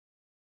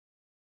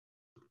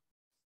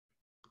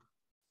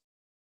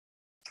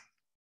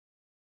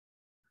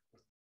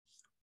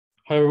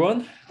Hi,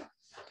 everyone.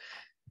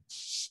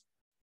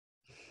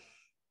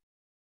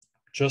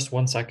 Just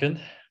 1 second.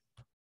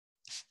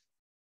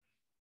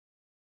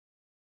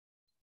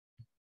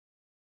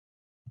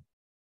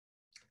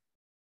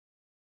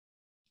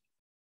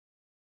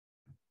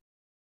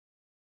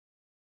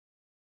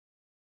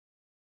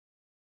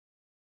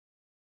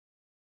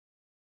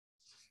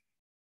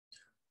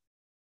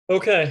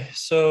 Okay,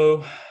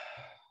 so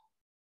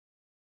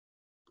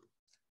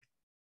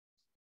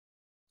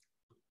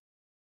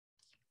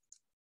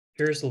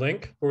here's the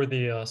link for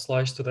the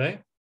slides today.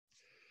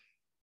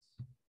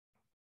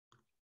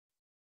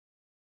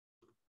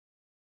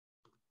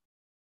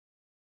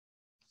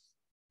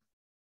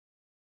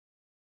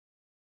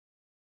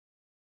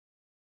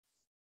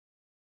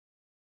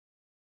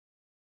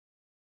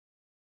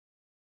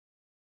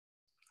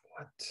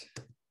 What?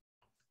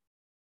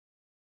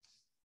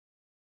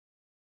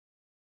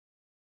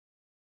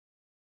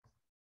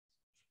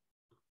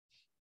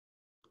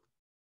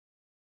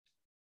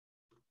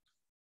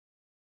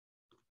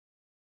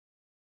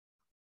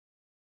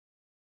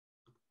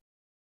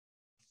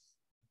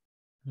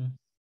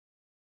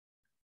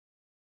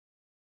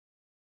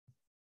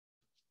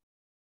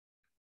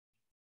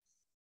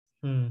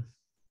 Hmm.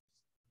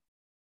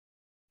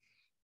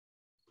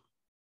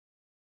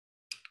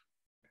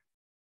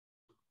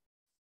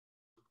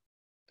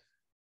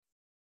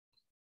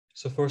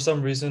 So for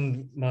some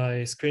reason,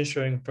 my screen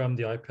sharing from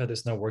the iPad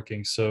is not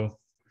working. So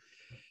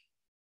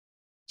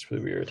it's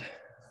really weird.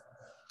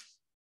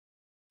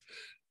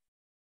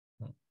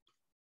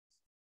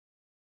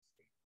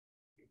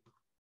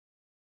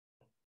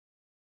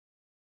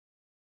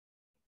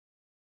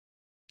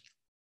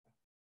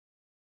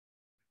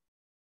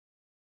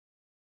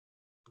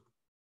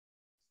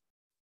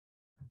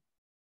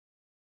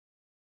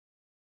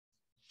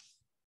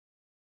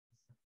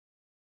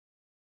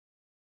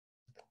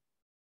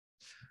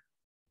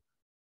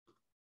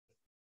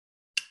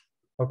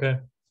 Okay,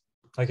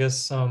 I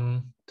guess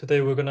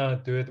today we're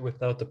gonna do it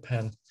without the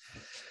pen. I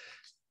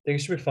think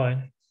it should be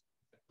fine.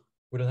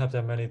 We don't have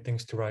that many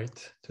things to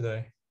write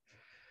today.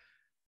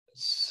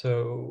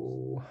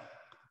 So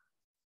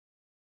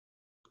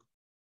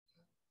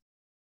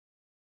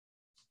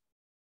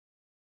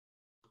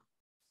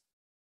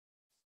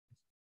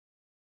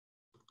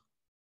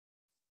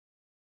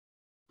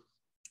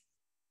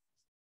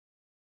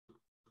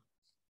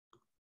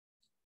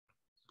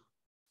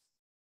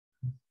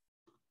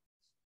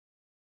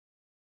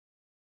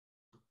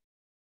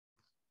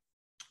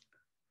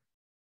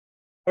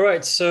all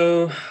right,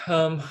 so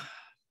hopefully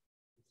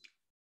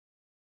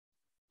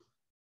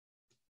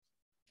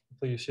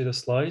you see the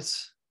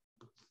slides.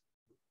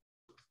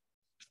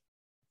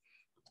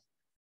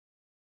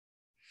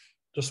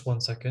 Just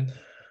 1 second.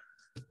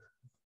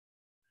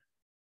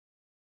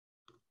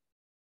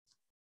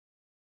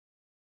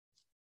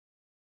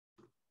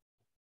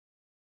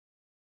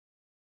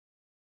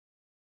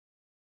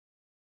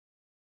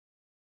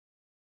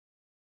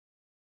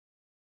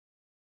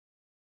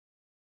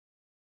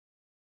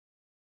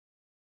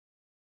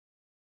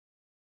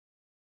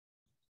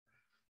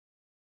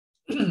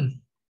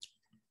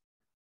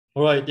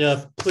 All right,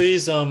 yeah,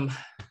 please yeah,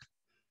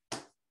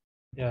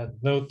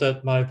 note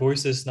that my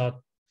voice is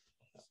not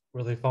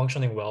really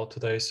functioning well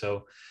today,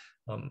 so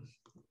um,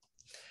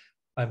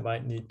 I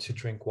might need to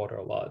drink water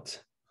a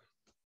lot.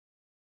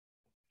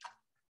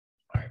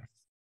 All right.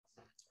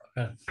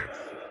 Okay.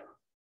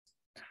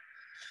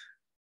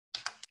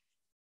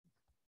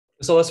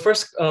 So let's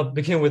first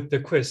begin with the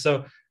quiz.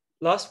 So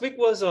last week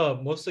was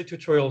mostly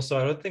tutorial, so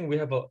I don't think we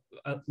have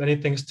many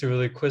things to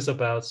really quiz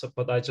about. So,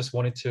 but I just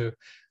wanted to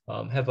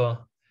have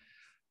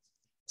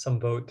some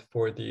vote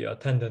for the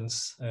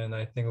attendance, and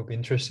I think it'll be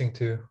interesting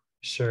to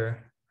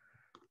share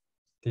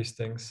these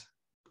things.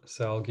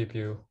 So I'll give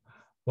you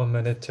 1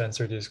 minute to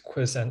answer these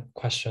quiz and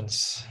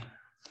questions.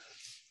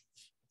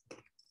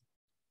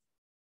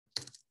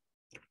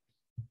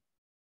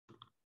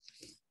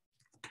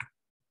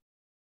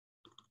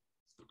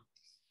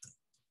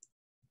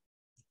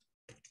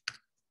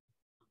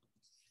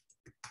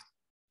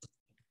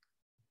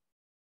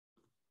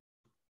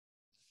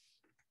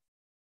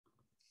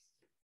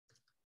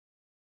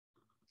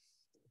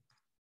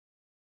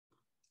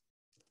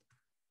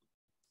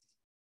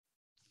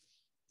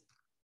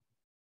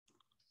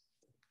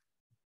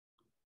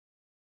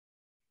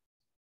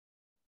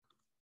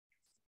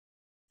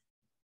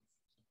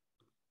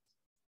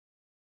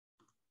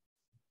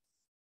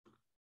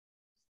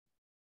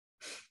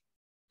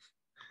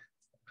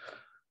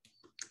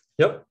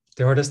 Yep,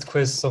 the hardest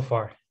quiz so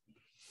far.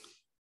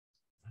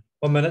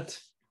 1 minute.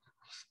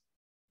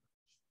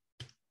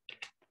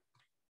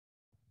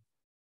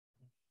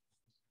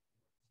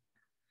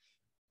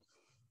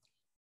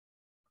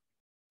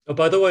 Oh,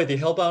 by the way, the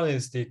Hellbound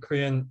is the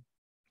Korean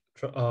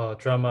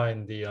drama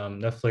in the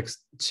Netflix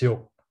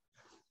지옥.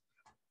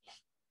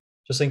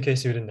 Just in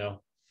case you didn't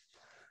know.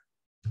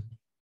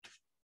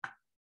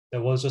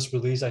 It was just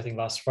released, I think,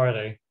 last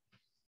Friday.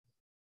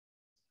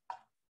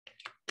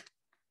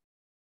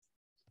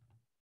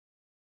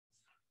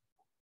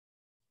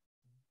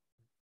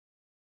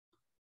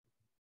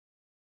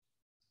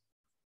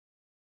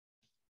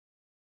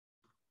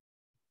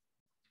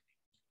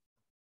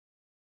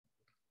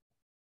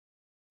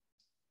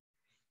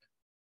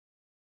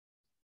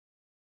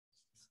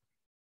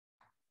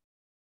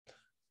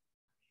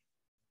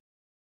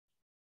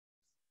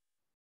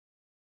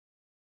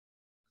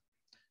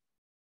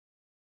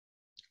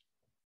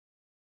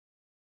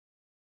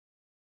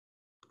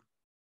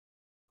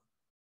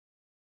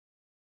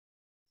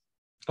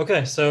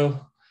 Okay, so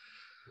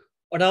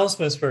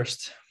announcements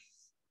first.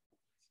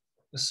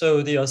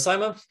 So the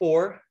assignment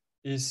 4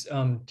 is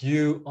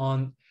due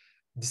on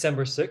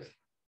December 6th.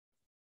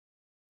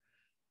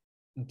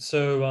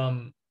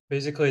 So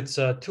basically it's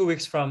 2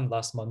 weeks from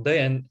last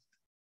Monday, and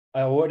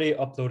I already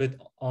uploaded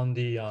on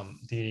the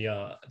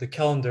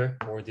calendar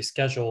or the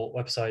schedule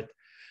website,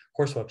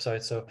 course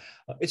website. So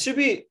it should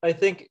be, I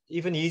think,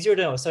 even easier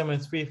than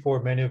assignment 3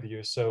 for many of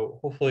you. So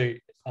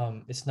hopefully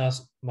it's not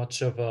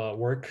much of a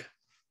work.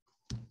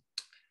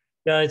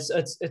 Yeah,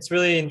 it's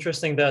really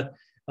interesting that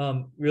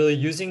really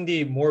using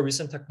the more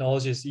recent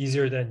technology is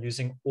easier than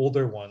using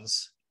older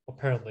ones.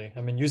 Apparently,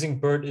 I mean, using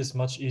BERT is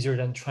much easier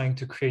than trying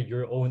to create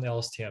your own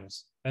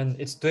LSTMs, and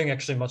it's doing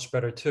actually much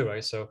better too,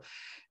 right? So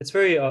it's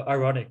very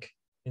ironic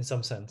in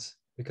some sense,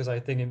 because I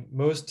think in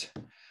most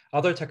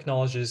other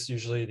technologies,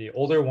 usually the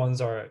older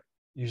ones are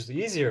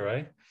usually easier,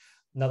 right?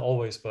 Not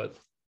always, but.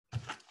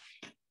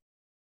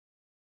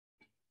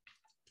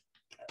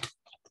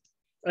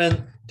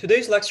 And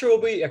today's lecture will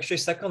be actually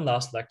second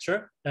last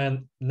lecture.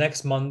 And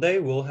next Monday,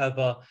 we'll have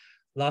a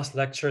last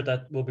lecture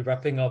that will be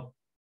wrapping up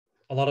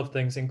a lot of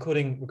things,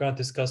 including we're going to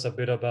discuss a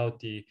bit about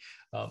the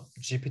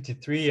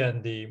GPT-3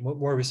 and the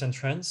more recent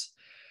trends.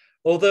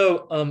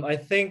 Although I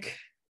think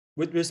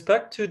with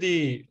respect to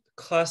the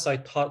class I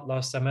taught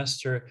last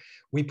semester,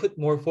 we put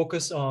more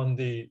focus on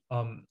the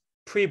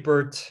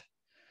pre-BERT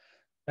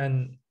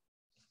and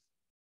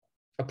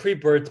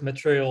pre-BERT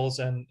materials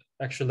and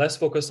actually less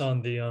focus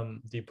on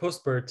the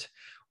post-BERT.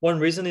 One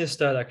reason is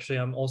that actually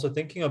I'm also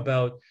thinking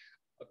about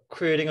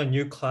creating a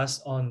new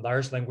class on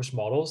large language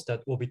models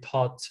that will be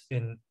taught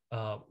in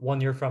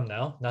 1 year from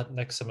now, not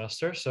next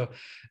semester. So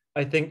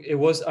I think it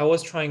was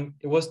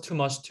too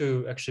much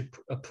to actually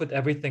put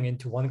everything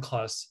into one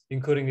class,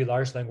 including the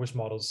large language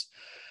models.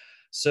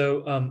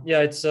 So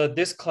yeah, it's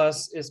this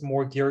class is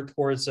more geared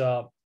towards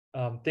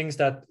things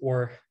that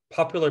were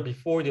popular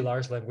before the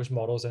large language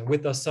models, and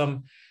with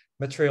some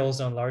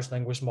materials on large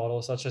language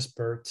models such as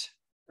BERT,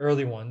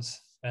 early ones,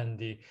 and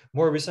the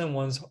more recent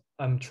ones.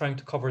 I'm trying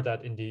to cover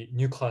that in the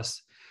new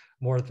class,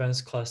 more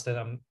advanced class that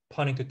I'm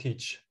planning to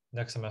teach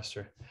next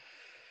semester.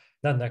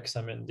 Not next,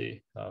 I mean the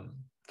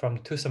from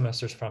 2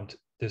 semesters from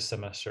this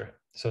semester.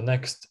 So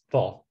next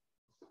fall.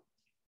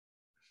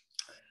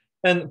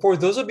 And for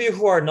those of you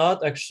who are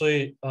not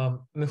actually,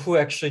 who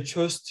actually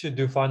chose to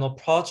do final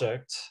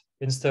project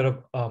instead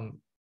of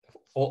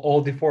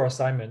all the 4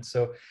 assignments.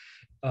 So,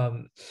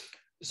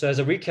 so as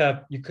a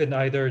recap, you could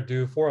either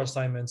do 4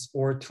 assignments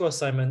or 2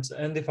 assignments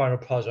and the final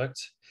project.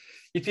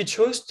 If you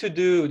chose to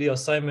do the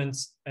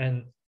assignments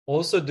and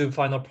also do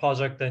final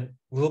project, then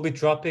we'll be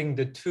dropping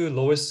the 2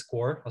 lowest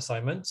score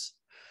assignments.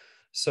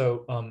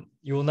 So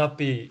you will not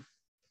be,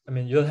 I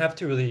mean, you don't have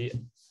to really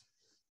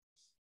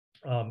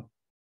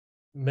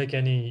make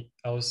any,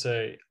 I would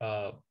say,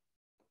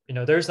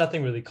 there's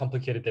nothing really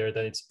complicated there,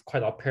 that it's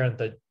quite apparent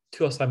that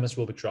 2 assignments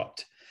will be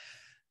dropped.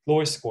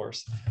 Lowest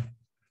scores.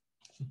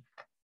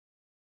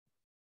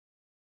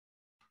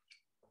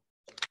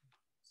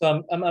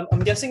 So I'm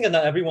guessing that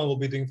not everyone will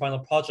be doing final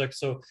project.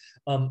 So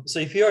so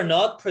if you are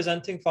not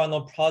presenting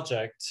final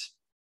project,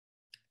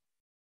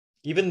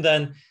 even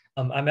then,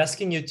 I'm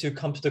asking you to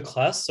come to the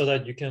class so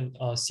that you can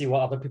see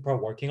what other people are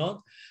working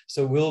on.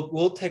 So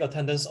we'll take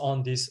attendance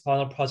on this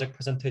final project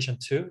presentation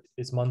too.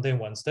 It's Monday and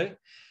Wednesday,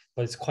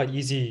 but it's quite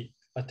easy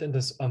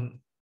attendance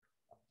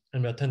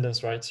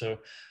attendance, right? So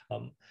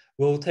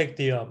we'll take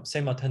the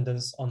same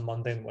attendance on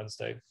Monday and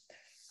Wednesday.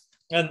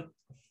 And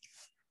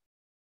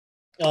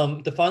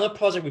the final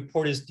project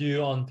report is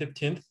due on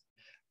 15th,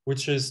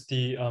 which is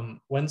the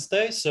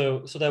Wednesday,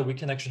 so that we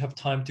can actually have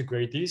time to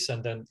grade these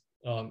and then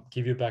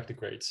give you back the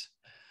grades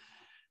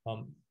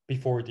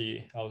before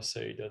the, I would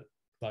say that,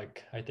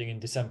 like, I think in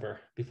December,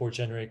 before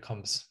January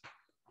comes.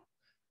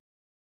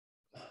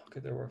 Okay,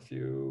 there were a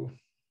few.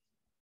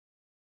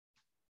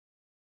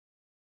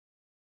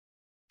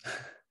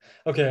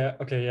 Okay,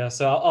 yeah.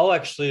 So I'll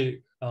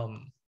actually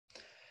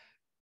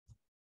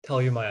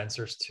tell you my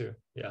answers too.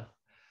 Yeah,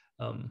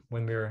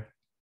 when we're.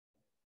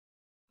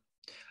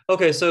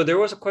 Okay, so there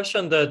was a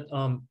question that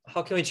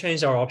how can we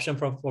change our option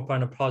for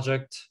final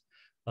project?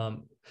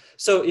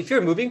 So if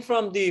you're moving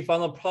from the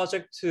final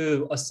project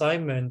to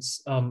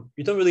assignments,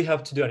 you don't really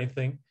have to do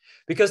anything,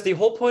 because the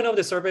whole point of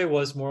the survey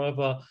was more of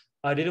a,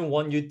 I didn't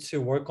want you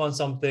to work on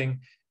something,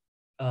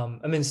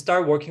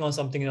 start working on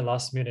something in the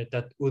last minute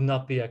that would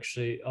not be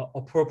actually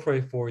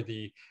appropriate for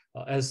the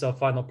as a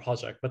final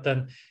project. But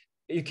then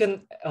you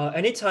can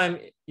anytime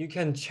you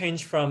can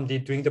change from the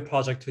doing the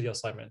project to the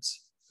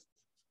assignments.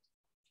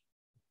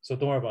 So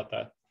don't worry about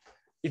that.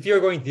 If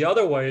you're going the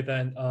other way,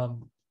 then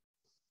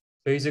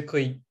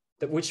basically,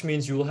 which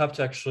means you will have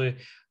to actually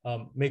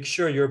make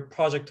sure your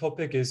project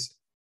topic is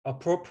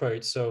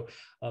appropriate. So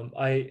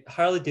I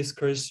highly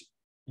discourage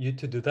you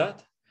to do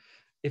that.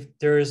 If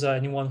there is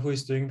anyone who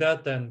is doing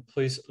that, then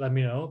please let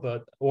me know.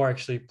 Or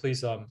actually,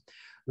 please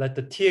let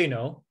the TA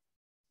know.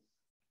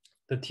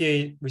 The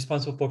TA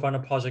responsible for final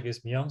project is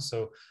Myung,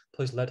 so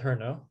please let her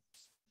know.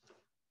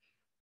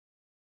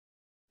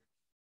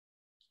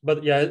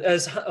 But yeah,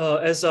 as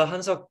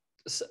Hansa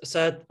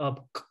said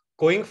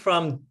going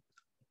from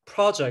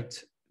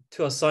project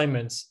to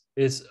assignments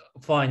is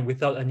fine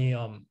without any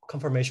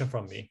confirmation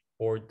from me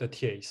or the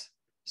TAs.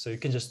 So you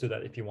can just do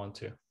that if you want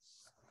to.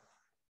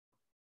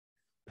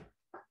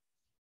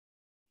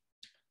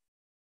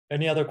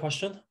 Any other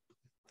question?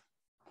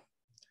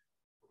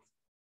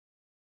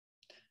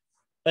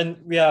 And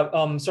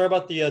yeah, sorry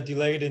about the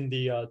delay in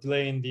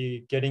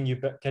the getting you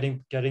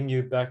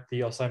back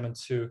the assignment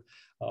too.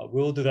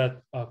 We'll do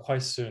that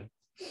quite soon.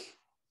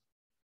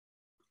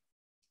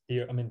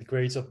 The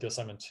grades of the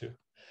assignment too.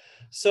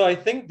 So I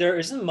think there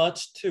isn't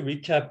much to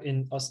recap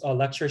in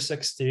lecture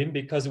 16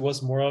 because it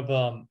was more of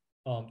a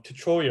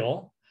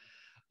tutorial.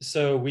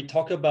 So we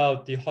talked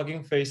about the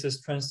Hugging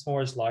Faces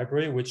Transformers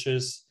library, which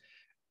is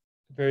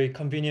a very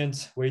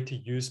convenient way to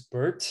use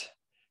BERT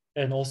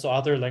and also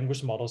other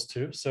language models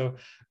too. So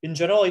in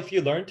general, if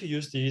you learn to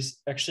use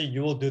these, actually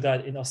you will do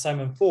that in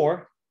assignment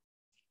 4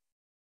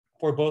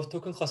 for both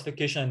token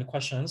classification and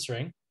question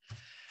answering.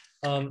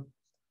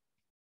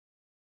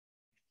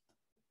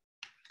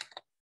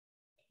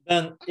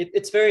 Then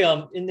it's very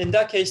in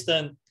that case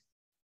then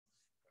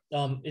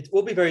it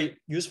will be very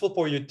useful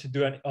for you to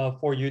do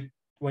for you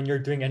when you're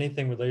doing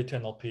anything related to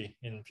NLP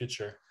in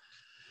future.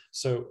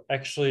 So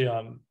actually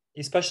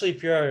especially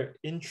if you're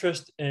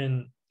interested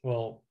in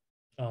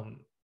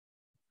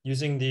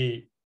using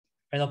the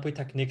NLP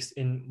techniques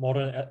in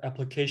modern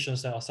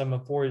applications, then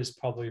assignment 4 is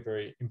probably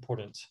very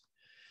important.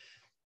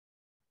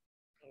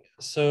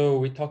 So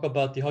we talk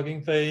about the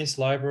Hugging Face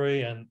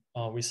library, and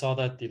we saw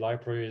that the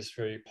library is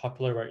very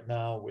popular right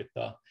now with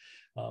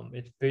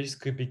it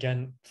basically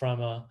began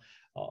from a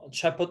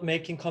chatbot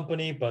making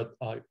company, but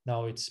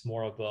now it's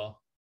more of a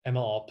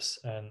ML ops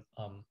and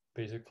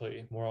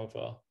basically more of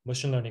a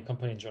machine learning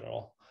company in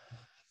general.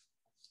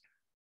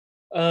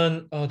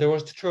 And there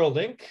was a tutorial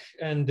link,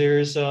 and there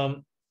was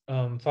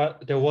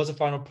a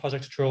final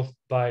project tutorial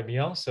by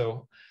Miao.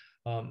 So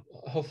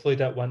hopefully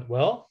that went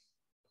well.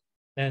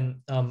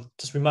 And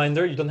just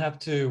reminder, you don't have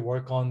to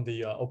work on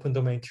the open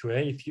domain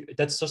QA. If you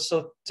that's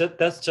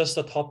just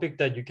a topic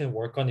that you can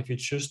work on if you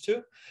choose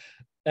to.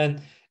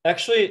 And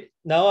actually,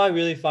 now I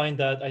really find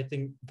that I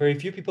think very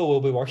few people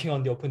will be working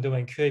on the open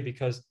domain QA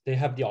because they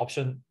have the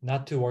option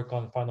not to work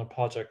on final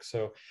projects.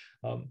 So,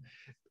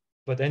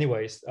 but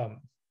anyways,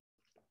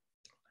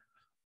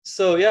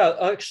 so yeah,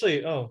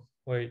 actually, oh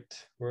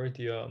wait, where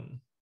the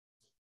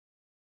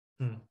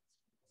I'm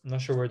not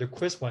sure where the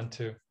quiz went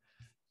to.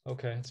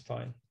 Okay, it's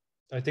fine.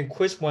 I think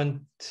quiz went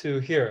to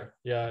here.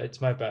 Yeah,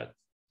 it's my bad.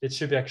 It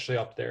should be actually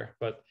up there.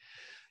 But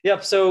yeah,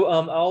 so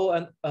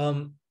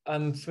I'm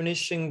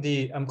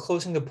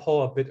closing the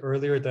poll a bit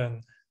earlier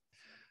than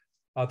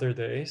other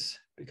days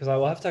because I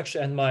will have to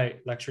actually end my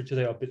lecture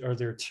today a bit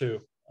earlier too.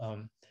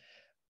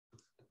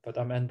 But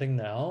I'm ending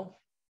now.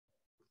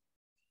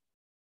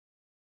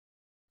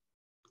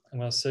 I'm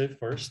gonna save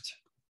first.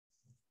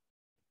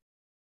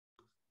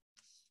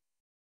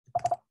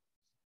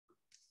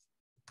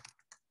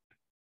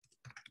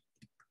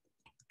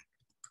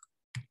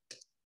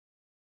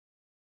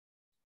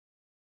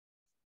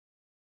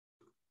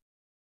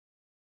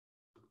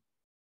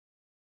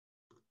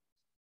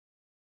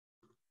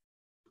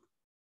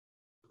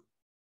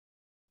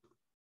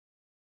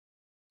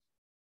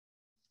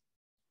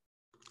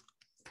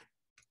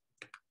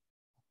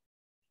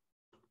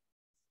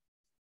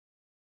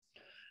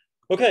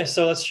 Okay,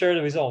 so let's share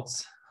the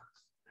results.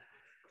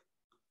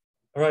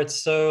 All right,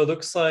 so it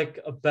looks like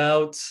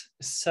about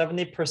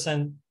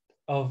 70%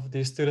 of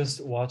the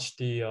students watched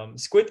the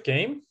Squid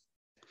Game,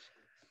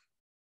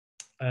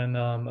 and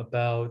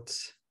about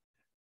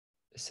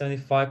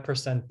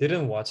 75%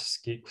 didn't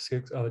watch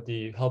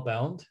the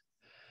Hellbound,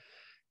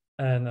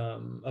 and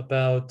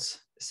about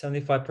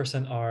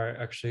 75% are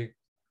actually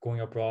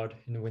going abroad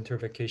in the winter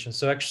vacation.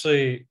 So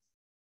actually,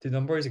 the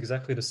number is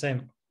exactly the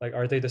same. Like,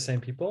 are they the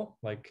same people?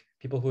 Like,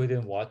 people who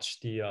didn't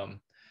watch the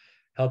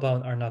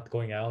Hellbound are not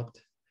going out.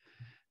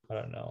 I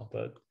don't know,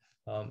 but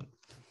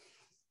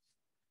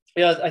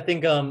yeah, I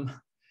think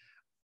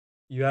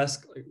you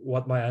ask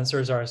what my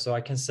answers are, so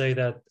I can say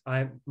that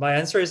my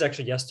answer is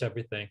actually yes to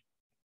everything.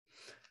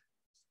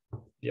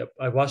 Yep,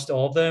 I watched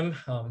all of them.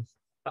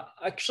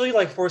 Actually,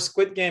 like for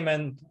Squid Game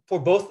and for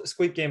both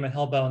Squid Game and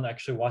Hellbound, I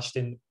actually watched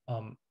in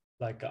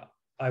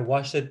I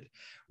watched it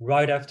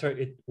right after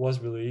it was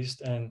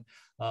released, and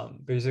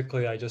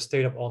basically I just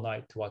stayed up all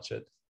night to watch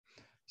it.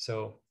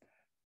 So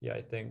yeah,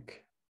 I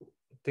think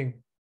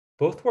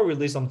both were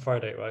released on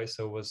Friday, right?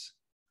 So it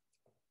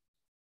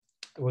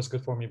was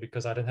good for me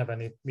because I didn't have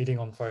any meeting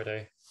on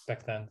Friday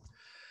back then.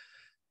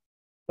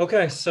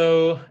 Okay,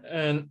 so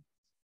and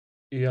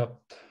yep,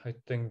 I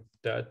think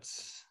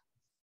that's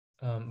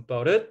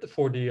about it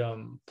for the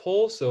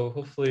poll. So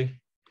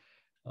hopefully,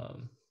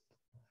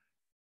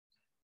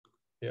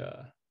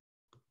 yeah,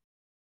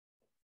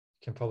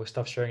 can probably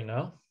stop sharing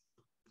now.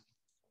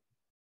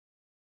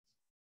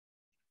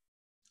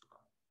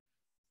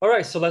 All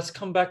right, so let's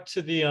come back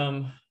to the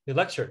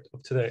lecture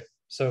of today.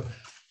 So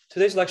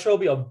today's lecture will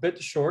be a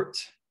bit short.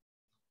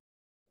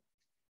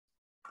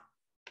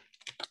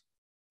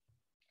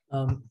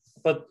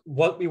 but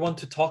what we want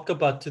to talk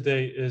about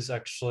today is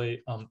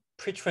actually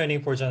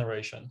pre-training for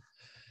generation.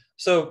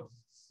 So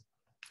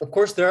of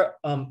course there,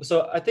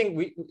 so I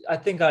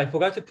think I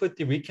forgot to put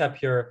the recap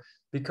here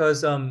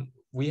because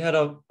we had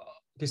a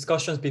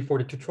discussions before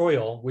the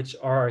tutorial, which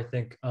are, I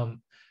think,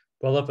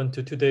 relevant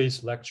to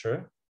today's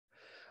lecture,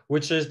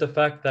 which is the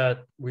fact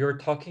that we are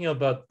talking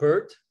about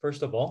BERT,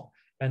 first of all,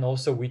 and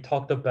also we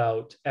talked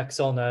about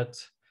XLNet,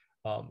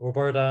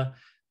 Roberta,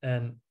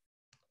 and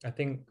I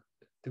think,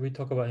 did we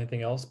talk about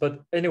anything else?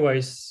 But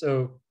anyways,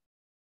 so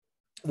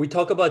we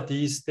talk about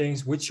these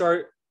things, which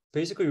are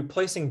basically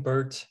replacing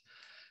BERT,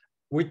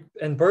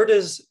 and BERT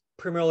is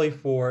primarily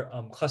for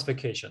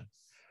classification.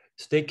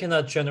 So they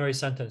cannot generate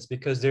sentence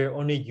because they're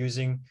only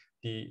using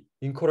the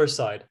encoder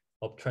side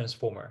of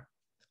transformer.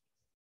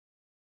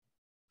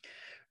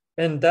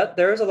 And that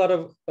there's a lot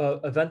of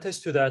advantage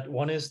to that.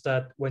 One is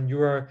that when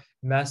you are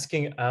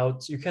masking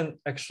out, you can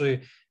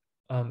actually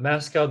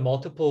mask out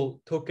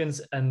multiple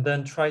tokens and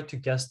then try to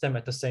guess them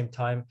at the same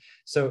time.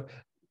 So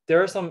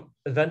there are some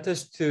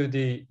advantages to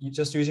the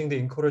just using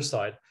the encoder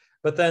side.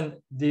 But then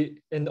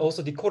and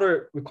also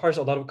decoder requires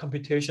a lot of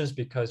computations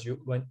because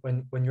you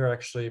when you're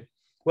actually,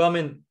 well, I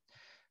mean,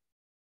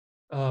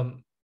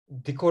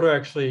 decoder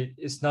actually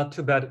is not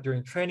too bad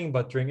during training,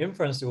 but during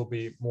inference it will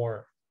be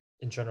more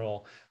in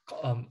general,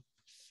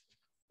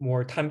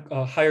 more time,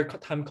 higher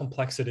time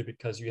complexity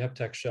because you have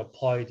to actually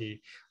apply the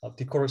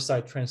decoder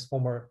side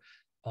transformer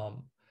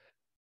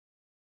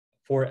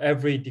for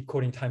every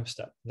decoding time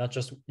step. Not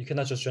just, you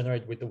cannot just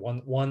generate with the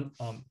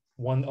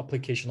one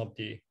application of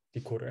the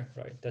decoder,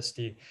 right? That's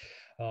the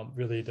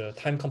really the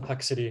time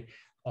complexity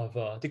of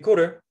a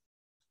decoder.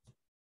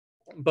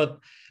 But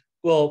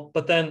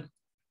then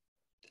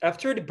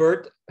after the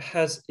BERT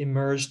has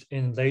emerged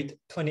in late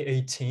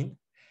 2018,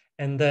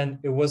 and then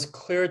it was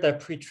clear that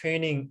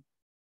pre-training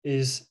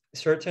is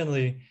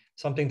certainly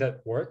something that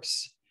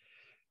works.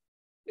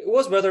 It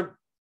was rather,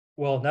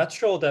 well,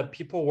 natural that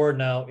people were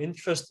now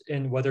interested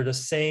in whether the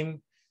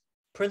same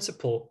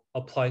principle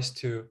applies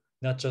to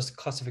not just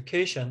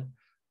classification,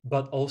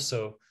 but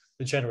also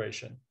the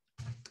generation.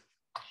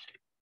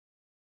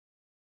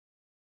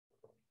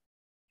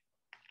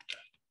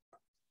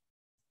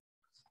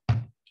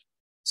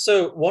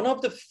 So one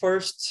of the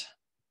first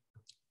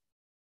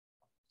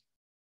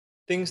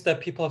things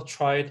that people have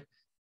tried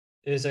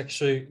is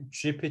actually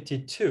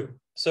GPT-2.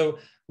 So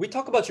we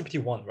talk about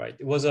GPT-1, right?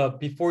 It was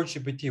before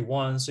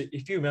GPT-1. So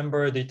if you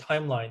remember the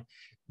timeline,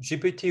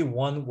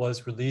 GPT-1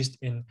 was released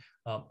in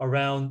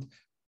around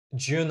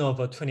June of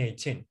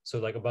 2018. So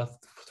like about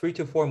 3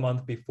 to 4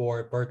 months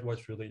before BERT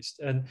was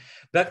released. And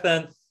back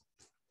then,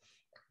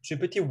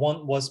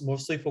 GPT-1 was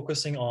mostly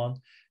focusing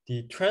on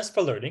the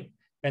transfer learning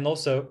and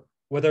also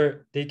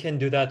whether they can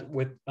do that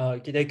with,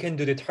 they can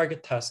do the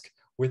target task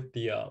with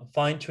the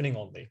fine tuning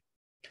only.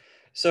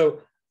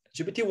 So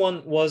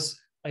GPT-1 was,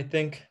 I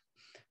think,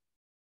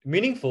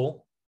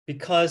 meaningful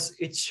because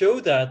it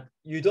showed that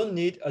you don't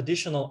need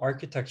additional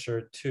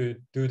architecture to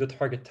do the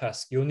target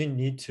task. You only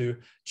need to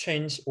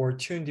change or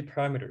tune the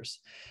parameters.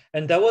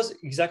 And that was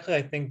exactly,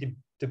 I think,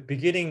 the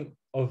beginning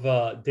of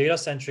a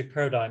data-centric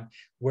paradigm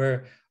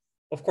where,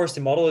 of course,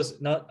 the model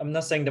is not, I'm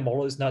not saying the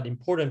model is not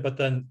important, but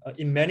then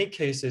in many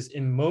cases,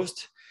 in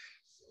most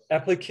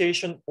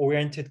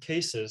application-oriented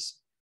cases,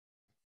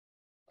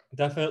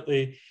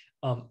 definitely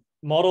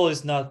model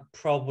is not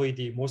probably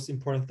the most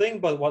important thing,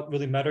 but what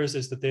really matters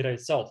is the data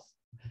itself.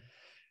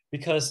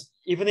 Because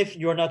even if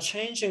you're not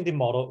changing the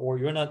model or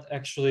you're not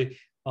actually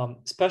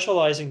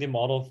specializing the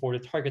model for the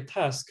target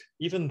task,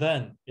 even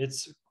then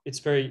it's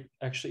very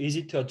actually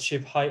easy to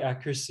achieve high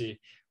accuracy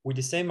with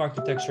the same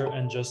architecture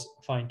and just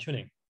fine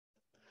tuning.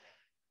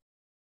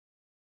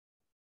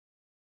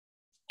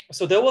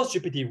 So that was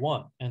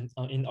GPT-1 and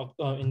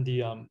in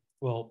the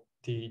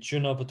the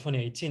June of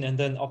 2018, and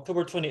then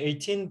October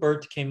 2018,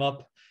 BERT came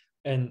up,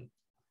 and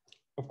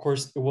of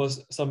course it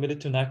was submitted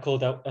to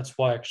NACL. That's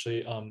why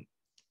actually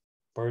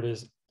BERT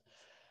is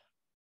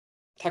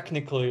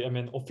technically, I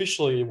mean,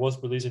 officially it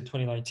was released in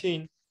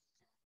 2019,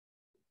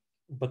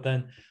 but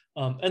then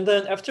and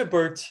then after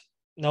BERT,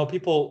 now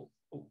people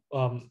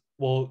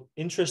will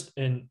interest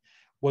in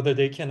whether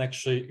they can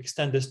actually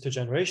extend this to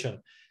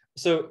generation.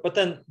 So, but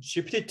then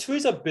GPT-2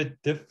 is a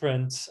bit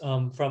different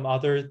from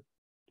other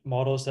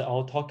models that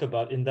I'll talk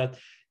about in that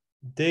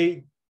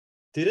they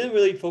didn't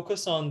really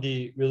focus on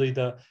the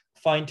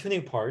fine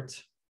tuning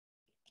part,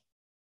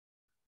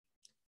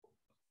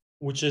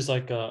 which is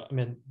like, I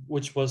mean,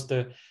 which was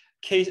the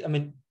case. I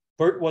mean,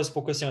 BERT was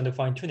focusing on the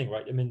fine tuning,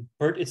 right? I mean,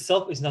 BERT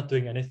itself is not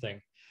doing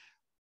anything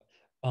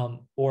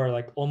or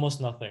like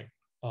almost nothing.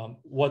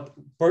 What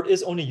BERT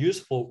is only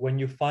useful when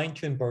you fine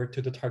tune BERT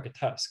to the target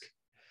task.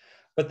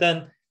 But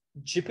then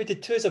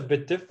GPT-2 is a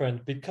bit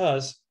different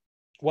because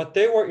what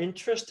they were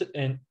interested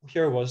in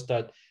here was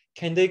that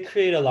can they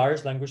create a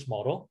large language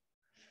model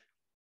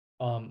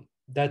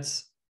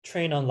that's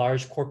trained on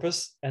large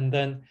corpus and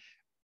then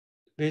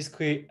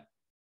basically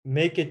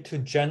make it to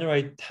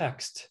generate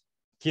text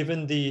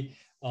given the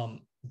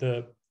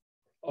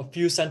a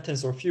few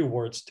sentences or a few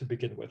words to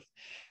begin with.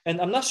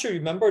 And I'm not sure you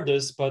remember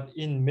this, but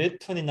in mid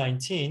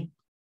 2019,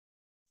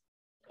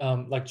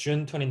 like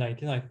June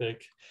 2019, I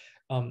think,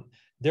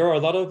 there are a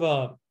lot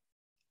of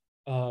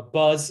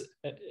buzz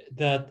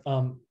that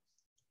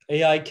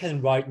AI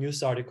can write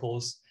news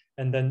articles,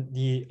 and then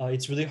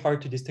it's really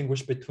hard to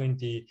distinguish between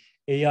the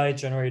AI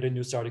generated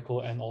news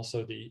article and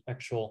also the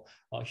actual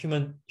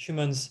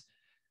humans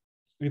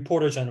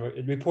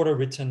reporter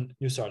written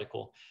news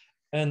article.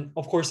 And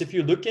of course, if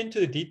you look into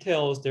the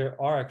details,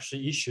 there are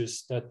actually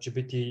issues that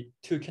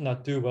GPT-2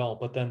 cannot do well.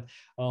 But then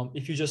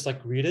if you just like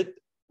read it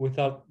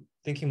without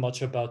thinking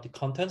much about the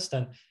contents,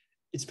 then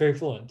it's very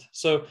fluent.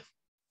 So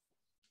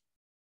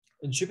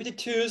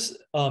GPT-2's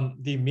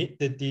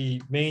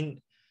the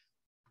main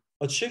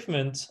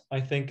achievement, I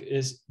think,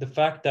 is the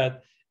fact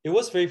that it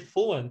was very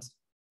fluent.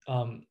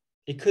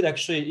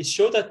 It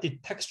showed that the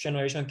text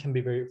generation can be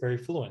very, very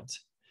fluent.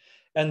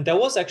 And that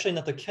was actually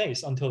not the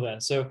case until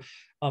then. So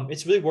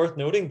it's really worth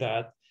noting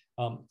that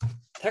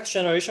text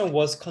generation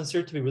was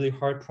considered to be a really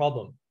hard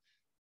problem.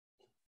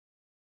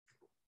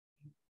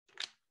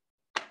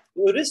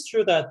 Well, it is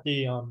true that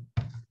the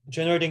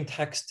generating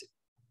text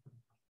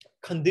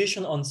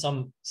condition on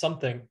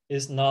something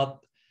is not,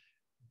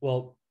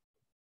 well,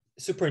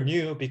 super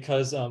new,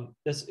 because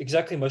that's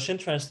exactly machine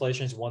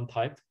translation is one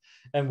type.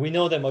 And we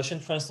know that machine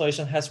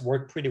translation has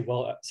worked pretty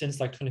well since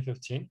like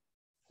 2015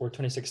 or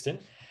 2016.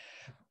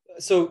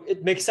 So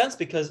it makes sense,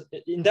 because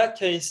in that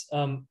case,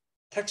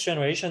 text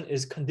generation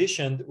is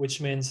conditioned,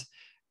 which means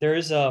there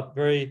is a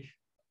very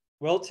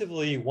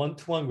relatively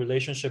one-to-one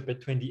relationship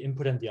between the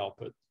input and the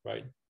output,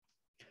 right?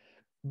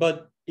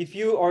 But if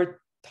you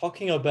are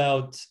talking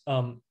about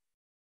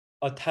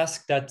a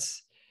task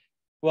that's,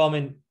 well, I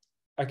mean,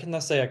 I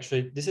cannot say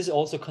actually, this is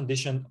also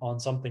conditioned on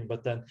something,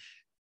 but then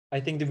I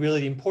think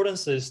the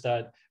importance is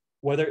that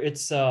whether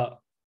it's a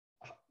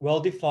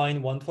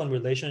well-defined one-to-one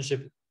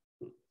relationship,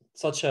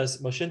 such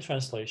as machine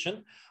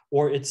translation,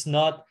 or it's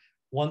not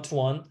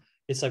one-to-one,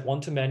 it's like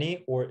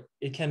one-to-many, or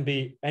it can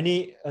be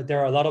any, there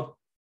are a lot of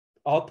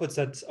outputs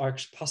that are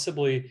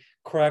possibly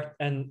correct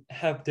and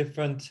have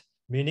different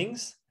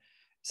meanings,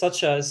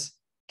 such as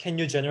can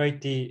you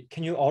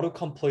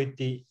autocomplete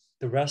the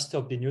rest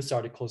of the news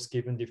articles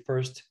given the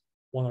first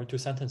one or two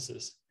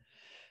sentences.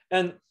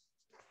 And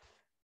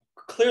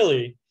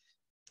clearly,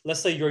 let's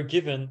say you're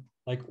given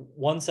like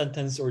one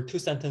sentence or two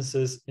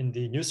sentences in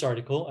the news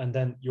article, and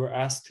then you're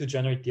asked to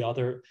generate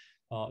the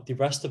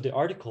rest of the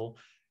article.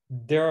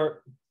 There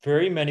are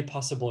very many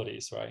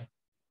possibilities, right?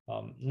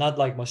 Not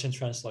like machine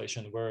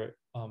translation, where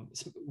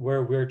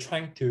we're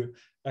trying to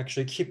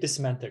actually keep the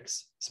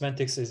semantics.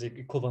 Semantics is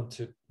equivalent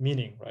to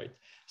meaning, right?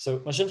 So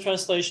machine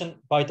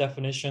translation, by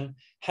definition,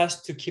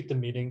 has to keep the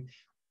meaning,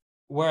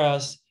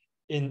 whereas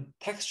in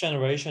text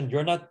generation,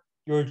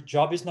 your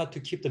job is not to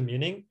keep the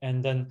meaning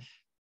and then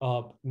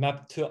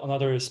map to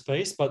another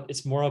space, but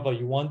it's more about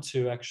you want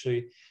to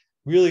actually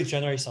really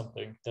generate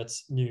something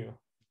that's new.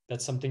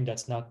 That's something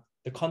that's not,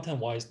 the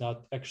content-wise,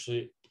 not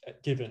actually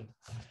given.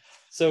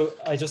 So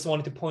I just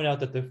wanted to point out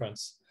the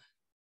difference.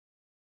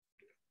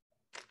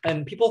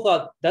 And people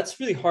thought that's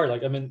really hard.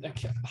 Like, I mean,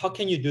 how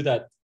can you do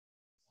that?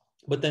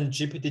 But then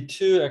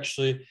GPT-2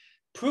 actually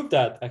proved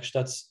that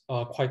actually that's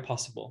quite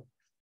possible.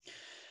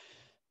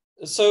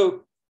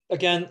 So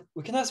again,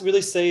 we cannot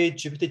really say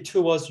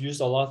GPT-2 was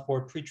used a lot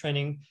for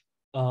pre-training.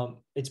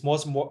 It's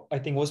more, I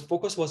think,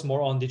 focus was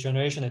more on the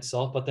generation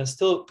itself, but then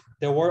still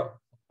there were,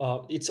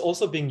 it's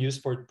also being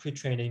used for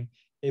pre-training.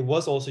 It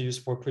was also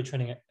used for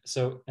pre-training.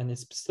 So, and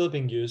it's still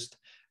being used.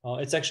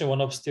 It's actually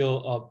one of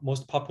still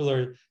most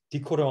popular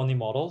decoder-only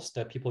models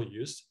that people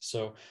use.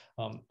 So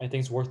I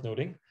think it's worth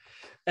noting.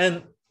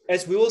 And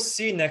as we will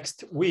see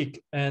next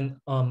week, and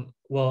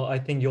well, I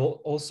think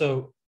you'll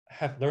also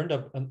have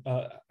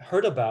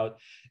heard about,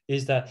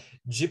 is that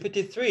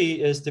GPT-3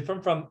 is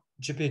different from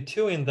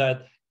GPT-2 in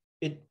that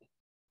it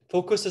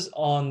focuses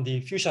on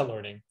the few shot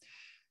learning.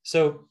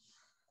 So,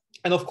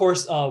 and of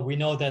course, we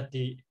know that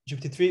the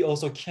GPT-3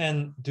 also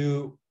can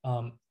do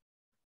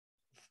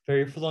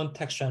very fluent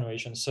text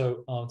generation.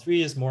 So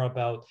 3 is more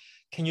about,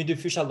 can you do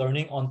few shot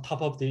learning on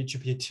top of the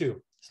GPT-2?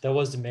 So that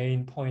was the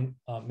main point,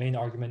 main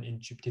argument in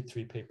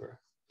GPT-3 paper.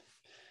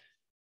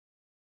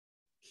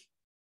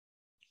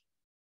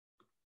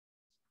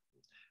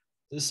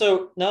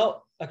 So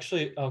now,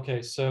 actually,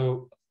 okay,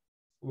 so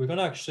we're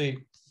gonna actually,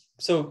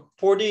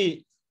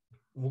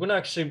 we're gonna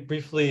actually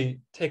briefly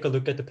take a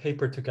look at the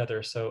paper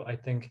together. So I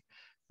think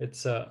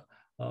it's a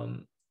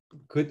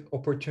good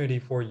opportunity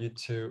for you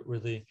to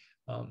really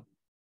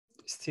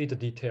see the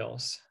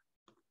details.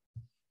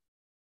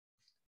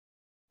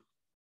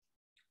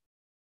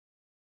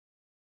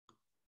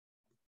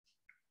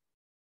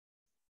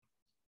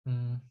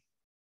 Mm.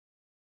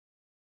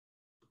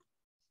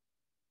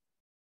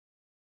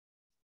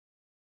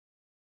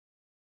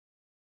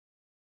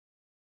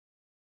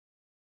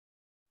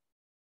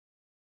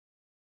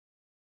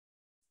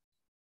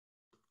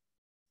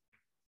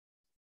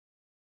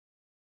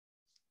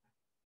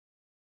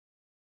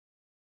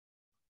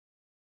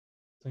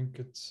 I think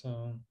it's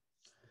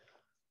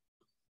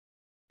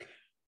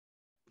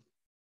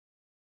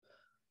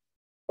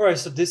All right,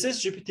 so this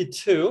is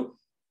GPT-2.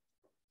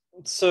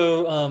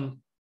 So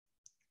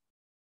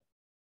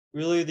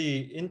really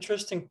the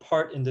interesting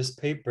part in this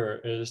paper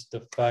is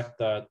the fact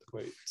that,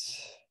 wait.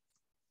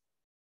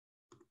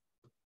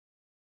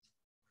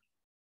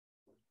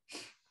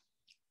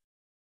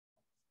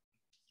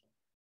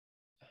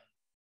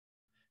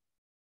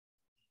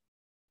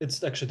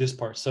 It's actually this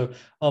part. So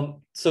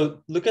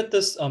look at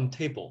this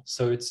table.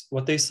 So it's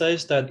what they say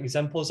is that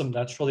examples of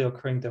naturally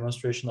occurring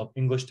demonstration of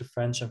English to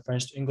French and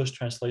French to English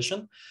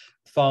translation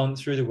found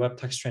through the web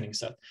text training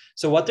set.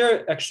 So what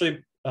they're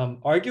actually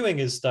arguing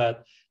is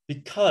that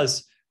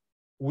because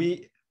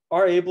we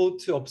are able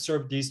to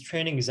observe these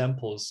training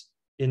examples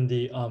in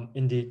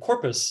the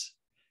corpus.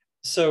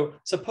 So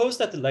suppose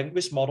that the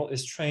language model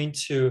is trained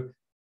to,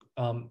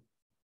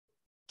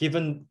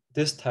 given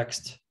this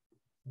text,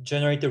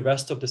 generate the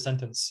rest of the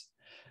sentence,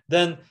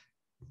 then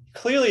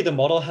clearly the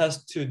model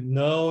has to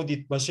know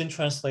the machine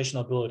translation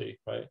ability,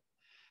 right?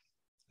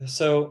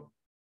 So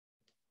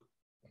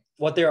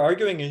what they're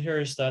arguing in here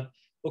is that,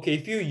 okay,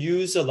 if you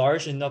use a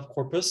large enough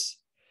corpus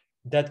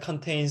that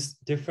contains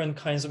different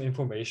kinds of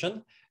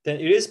information, then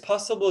it is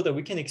possible that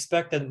we can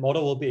expect that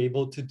model will be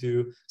able to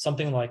do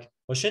something like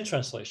machine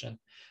translation.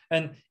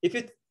 And if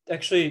you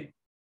actually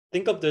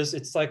think of this,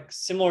 it's like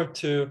similar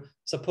to,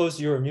 suppose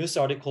your news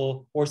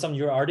article or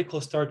your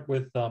articles start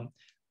with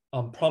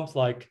prompt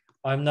like,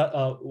 I'm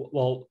not,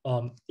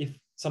 if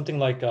something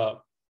like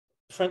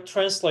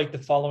translate the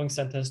following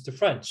sentence to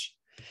French,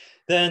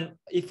 then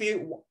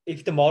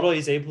if the model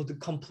is able to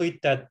complete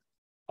that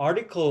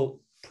article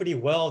pretty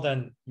well,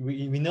 then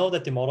we know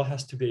that the model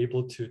has to be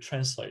able to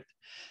translate.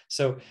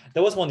 So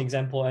that was one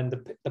example. And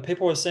the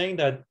paper was saying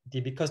that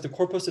because the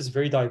corpus is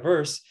very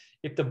diverse,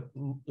 if the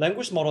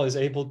language model is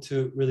able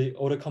to really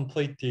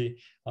autocomplete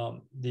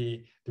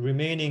the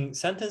remaining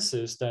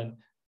sentences, then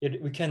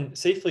we can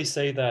safely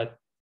say that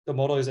the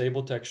model is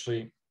able to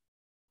actually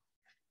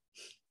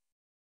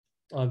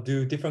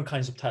do different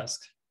kinds of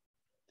tasks.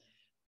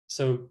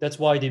 So that's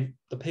why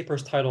the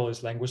paper's title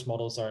is Language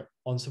Models Are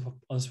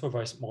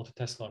Unsupervised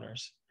Multitask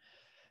Learners,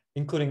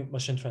 including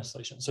machine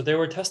translation. So they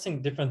were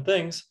testing different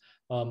things.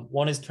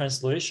 One is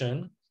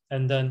translation,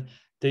 and then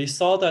they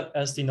saw that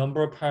as the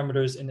number of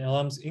parameters in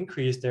LMs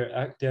increase,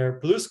 their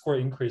BLEU score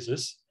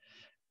increases.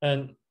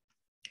 And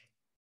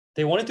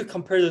they wanted to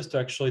compare this to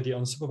actually the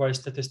unsupervised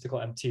statistical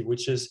MT,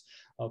 which is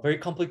a very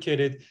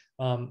complicated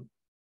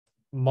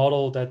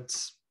model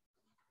that's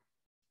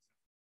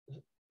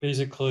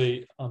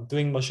basically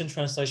doing machine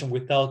translation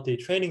without the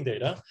training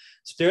data.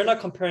 So they're not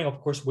comparing, of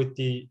course, with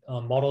the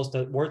models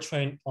that were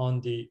trained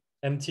on the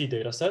MT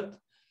data set,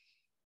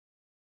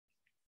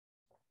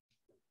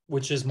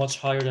 which is much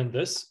higher than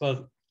this.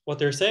 But what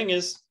they're saying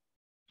is,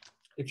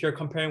 if you're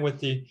comparing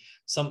with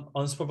some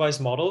unsupervised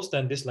models,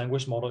 then this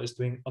language model is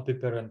doing a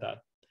bit better than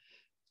that.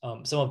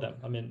 Some of them,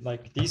 I mean,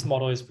 like this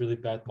model is really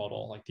bad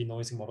model, like the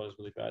noising model is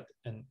really bad.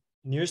 And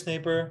nearest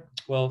neighbor,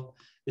 well,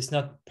 it's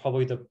not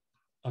probably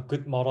a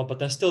good model, but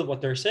then still what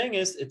they're saying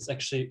is it's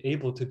actually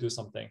able to do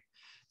something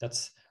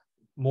that's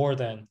more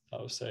than,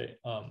 I would say,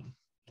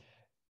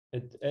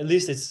 at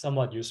least it's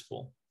somewhat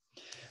useful.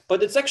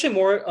 But it's actually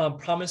more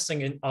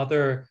promising in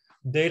other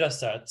data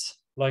sets,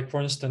 like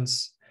for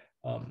instance,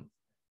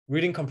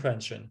 reading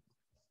comprehension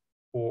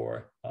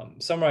or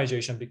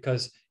summarization,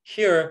 because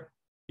here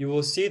you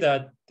will see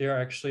that they are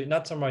actually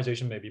not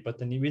summarization maybe, but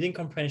the reading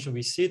comprehension,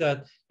 we see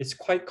that it's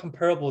quite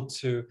comparable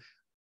to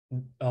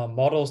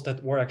models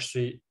that were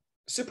actually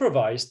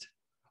supervised,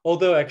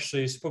 although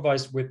actually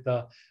supervised with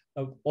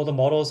all the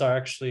models are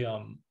actually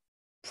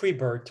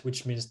pre-BERT,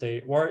 which means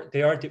they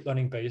are deep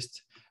learning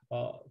based.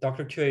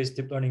 Dr. QA is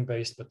deep learning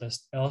based, but then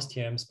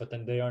LSTMs, but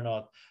then they are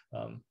not,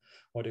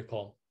 what do you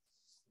call?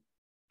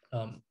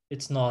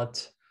 It's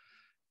not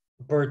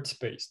BERT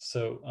based.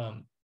 So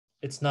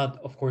it's not,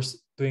 of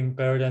course, doing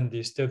better than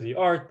the state of the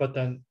art, but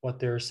then what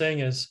they're saying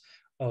is,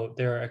 oh,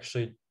 they're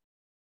actually,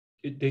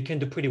 they can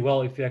do pretty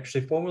well if you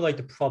actually formulate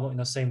the problem in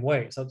the same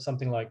way. So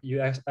something like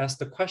you ask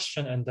the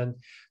question and then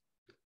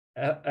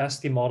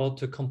ask the model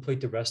to complete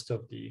the rest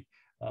of the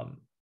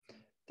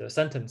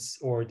sentence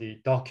or the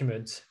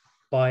document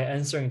by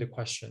answering the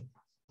question.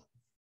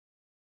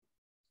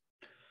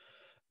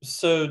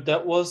 So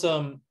that was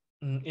an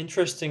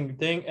interesting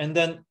thing. And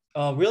then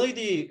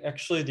really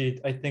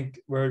I think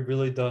where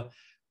really the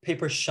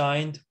paper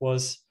shined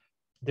was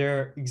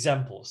their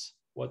examples,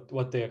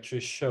 what they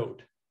actually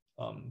showed.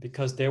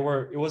 Because it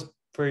was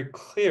very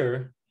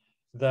clear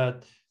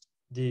that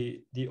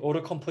the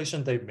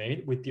autocompletion they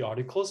made with the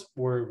articles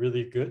were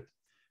really good.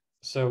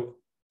 So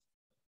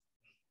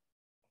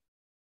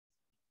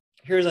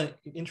here's an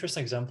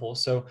interesting example.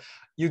 So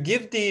you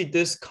give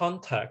this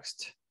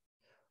context,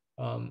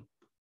 and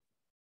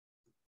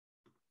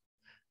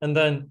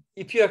then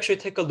if you actually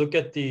take a look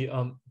at the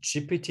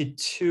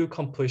GPT-2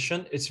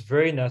 completion, it's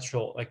very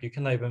natural. Like you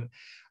cannot even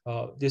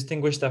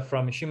distinguish that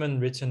from human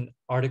written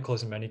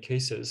articles in many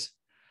cases.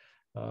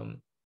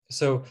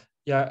 So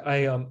yeah,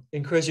 I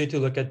encourage you to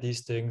look at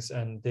these things,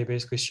 and they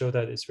basically show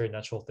that it's very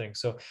natural thing.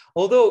 So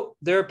although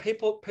their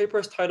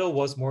paper's title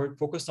was more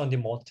focused on the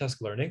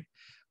multitask learning,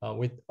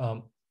 with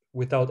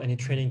without any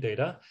training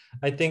data,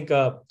 I think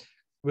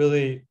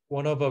really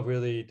one of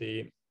really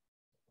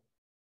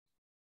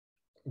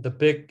the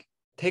big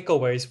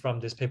takeaways from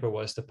this paper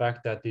was the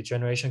fact that the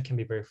generation can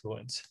be very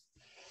fluent.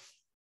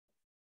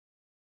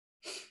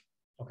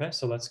 Okay,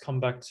 so let's come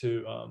back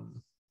to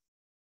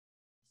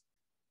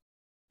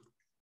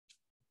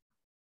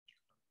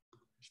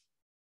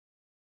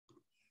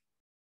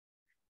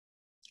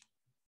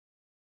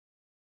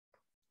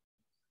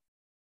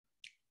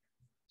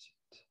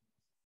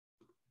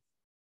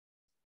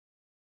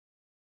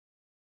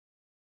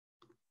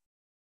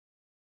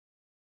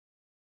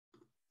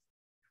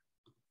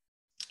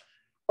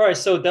all right,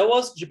 so that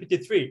was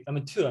GPT-3. I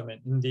mean, two. I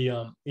mean,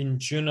 in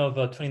June of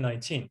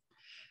 2019,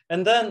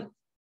 and then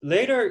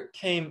later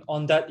came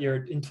on that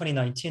year in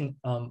 2019.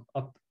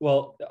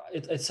 Well,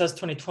 it says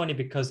 2020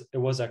 because it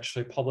was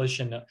actually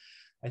published in,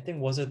 I think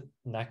was it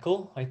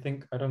NACL? I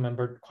think I don't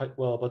remember quite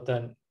well, but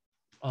then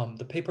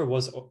the paper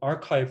was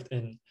archived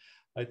in,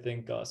 I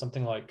think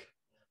something like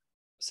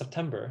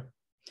September.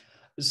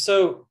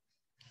 So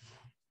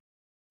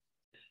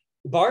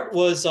BART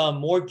was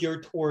more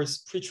geared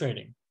towards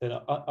pre-training than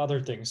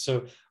other things.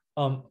 So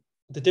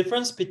the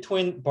difference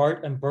between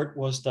BART and BERT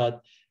was that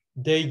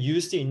they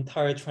used the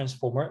entire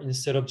transformer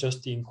instead of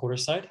just the encoder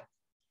side.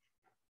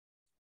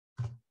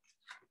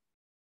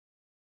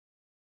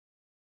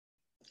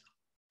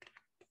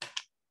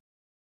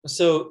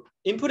 So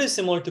input is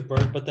similar to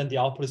BERT, but then the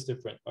output is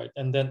different, right?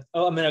 And then,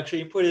 I mean,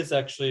 actually, input is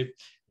actually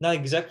not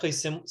exactly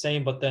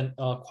same, but then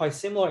quite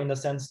similar in the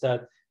sense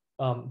that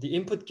the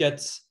input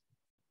gets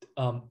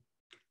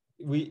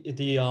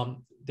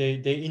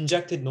they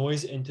injected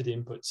noise into the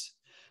inputs.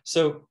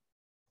 So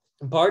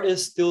BART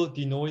is still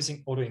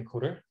denoising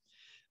autoencoder.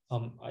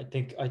 I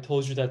think I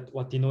told you that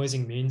what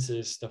denoising means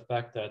is the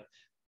fact that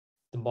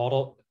the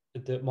model,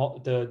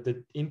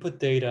 the input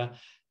data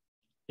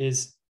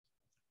is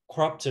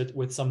corrupted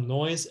with some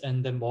noise,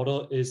 and the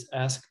model is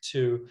asked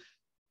to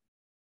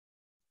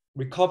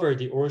recover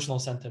the original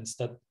sentence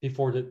that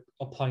before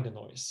applying the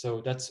noise.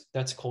 So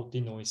that's called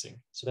denoising.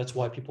 So that's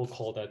why people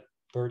call that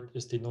BERT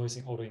is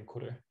denoising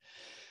autoencoder.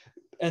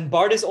 And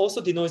BART is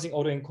also denoising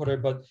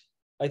autoencoder, but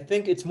I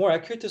think it's more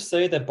accurate to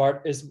say that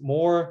BART is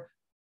more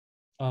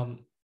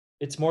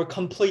it's more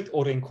complete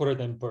autoencoder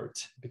than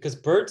BERT, because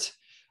BERT,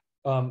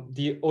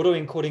 the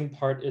autoencoding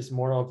part is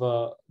more of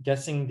a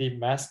guessing the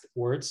masked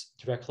words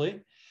directly,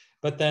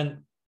 but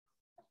then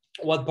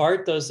what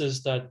BART does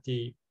is that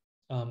they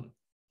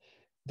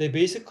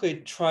basically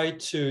try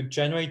to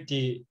generate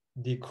the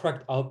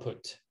correct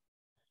output.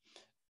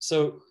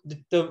 So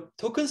the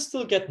tokens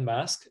still get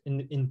masked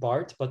in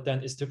BART, but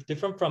then it's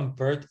different from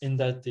BERT in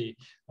that the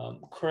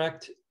entire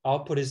correct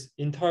output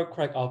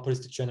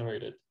is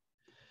generated.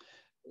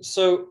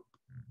 So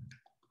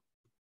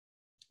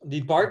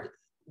the BART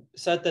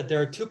said that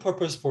there are two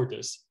purposes for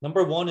this.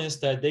 Number one is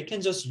that they can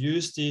just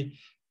use the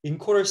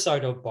encoder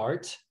side of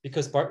BART,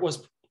 because BART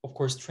was, of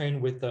course,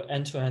 trained with the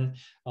end-to-end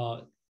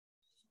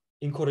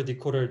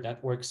encoder-decoder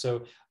network.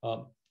 So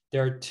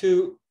there are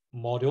two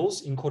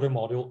modules, encoder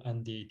module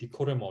and the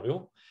decoder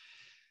module.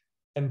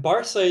 And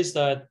BART says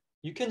that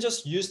you can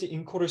just use the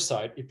encoder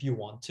side if you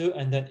want to,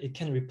 and then it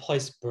can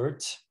replace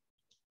BERT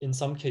in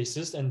some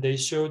cases. And they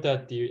show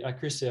that the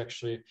accuracy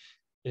actually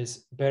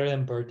is better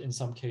than BERT in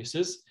some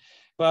cases.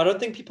 But I don't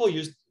think people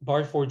use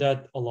BART for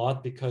that a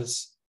lot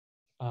because,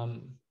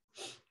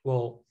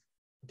 well,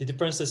 the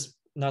difference is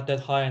not that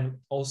high. And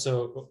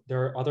also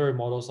there are other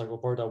models like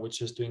Roberta,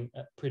 which is doing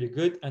pretty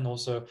good. And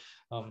also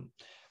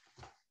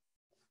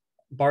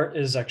BART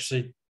is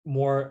actually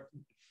more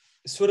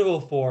suitable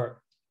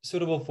for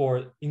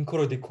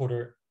encoder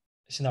decoder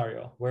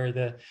scenario where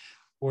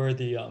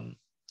the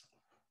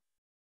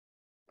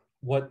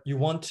what you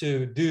want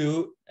to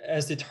do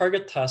as the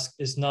target task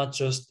is not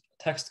just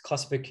text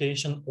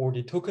classification or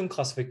the token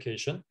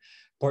classification,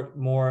 but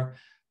more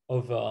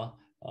of a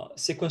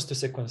sequence to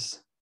sequence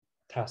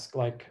task,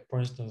 like for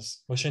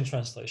instance, machine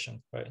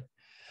translation, right?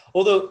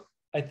 Although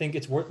I think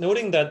it's worth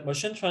noting that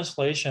machine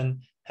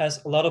translation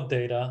has a lot of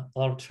data, a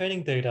lot of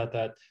training data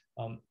that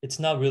it's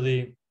not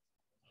really,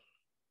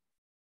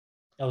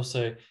 I would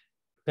say,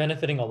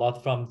 benefiting a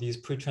lot from these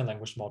pre-trained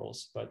language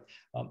models. But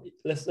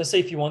let's say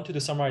if you want to do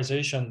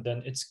summarization,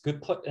 then it's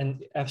good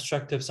and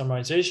abstractive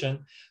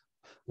summarization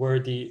where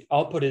the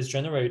output is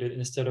generated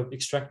instead of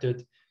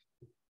extracted.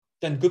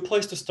 Then good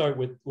place to start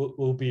with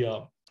will be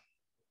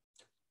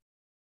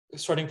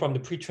starting from the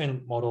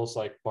pre-trained models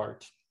like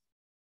BART.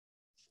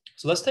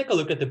 So let's take a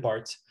look at the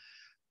BART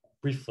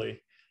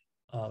briefly.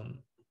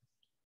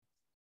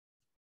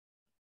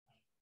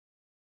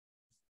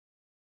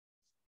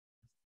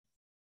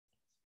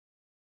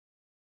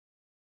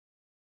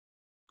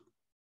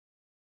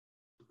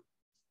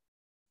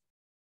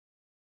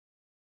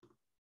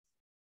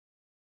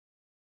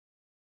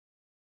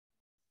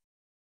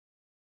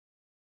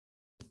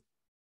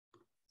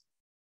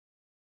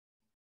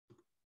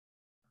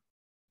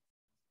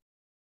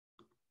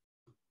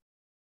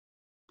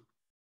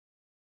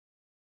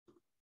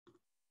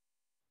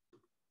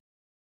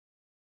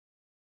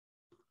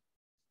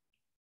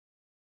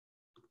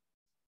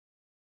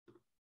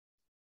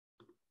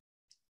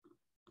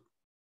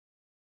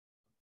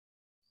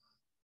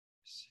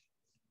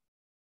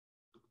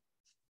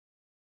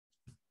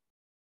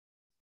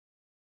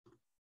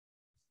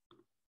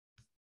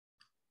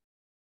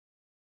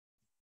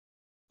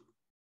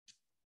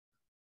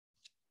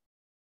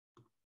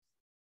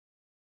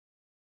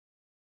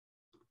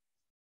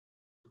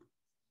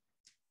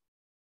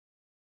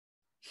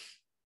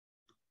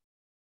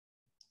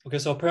 Okay,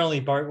 so apparently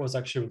BART was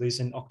actually released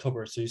in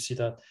October. So you see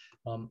that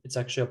it's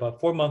actually about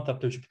 4 months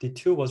after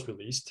GPT-2 was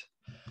released.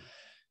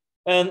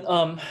 And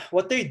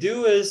what they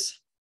do is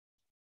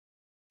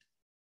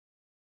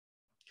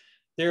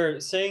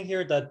they're saying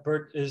here that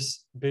BERT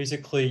is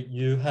basically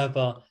you have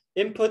a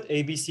input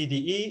A, B, C, D,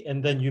 E,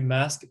 and then you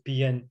mask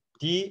B and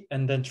D,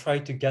 and then try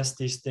to guess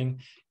this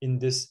thing in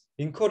this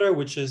encoder,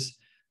 which is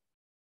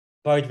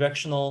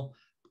bidirectional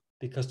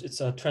because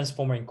it's a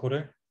transformer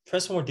encoder.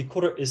 Transformer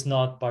decoder is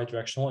not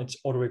bidirectional, it's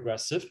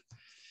autoregressive.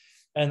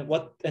 And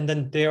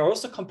then they are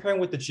also comparing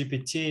with the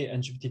GPT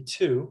and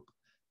GPT-2.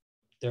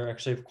 They're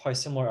actually quite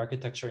similar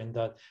architecture in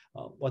that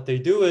what they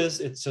do is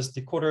it's just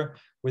decoder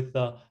with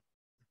the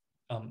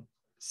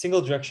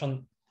single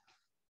direction.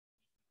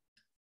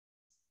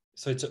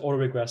 So it's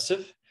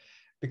autoregressive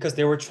because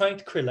they were trying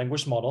to create a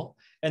language model.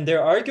 And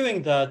they're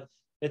arguing that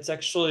it's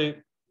actually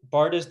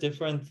BART is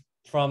different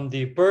from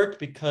the BERT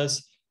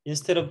because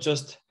instead of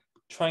just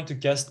trying to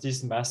guess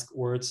these mask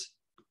words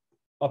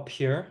up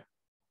here,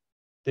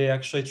 they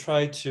actually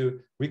try to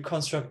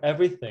reconstruct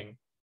everything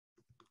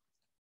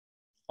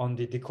on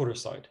the decoder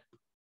side.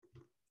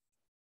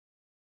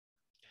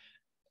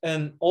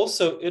 And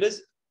also it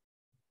is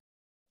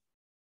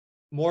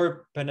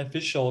more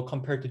beneficial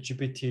compared to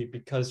GPT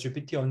because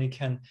GPT only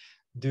can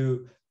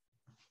do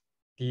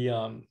the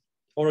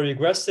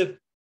autoregressive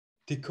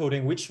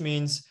decoding, which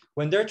means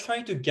when they're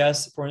trying to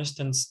guess, for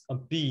instance, a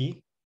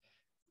B,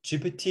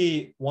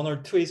 GPT 1 or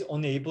 2 is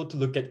only able to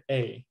look at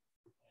A.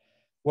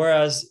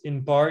 Whereas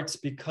in BART,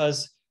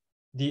 because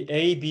the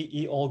A, B,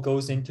 E all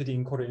goes into the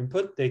encoder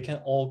input, they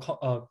can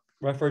all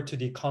refer to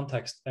the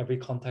context, every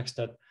context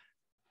that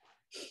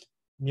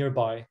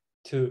nearby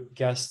to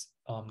guess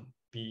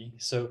B.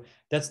 So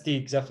that's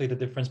exactly the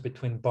difference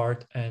between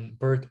BART and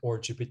BERT or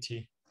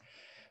GPT.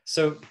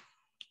 So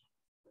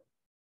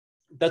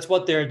that's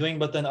what they're doing.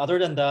 But then other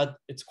than that,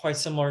 it's quite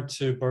similar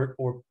to BERT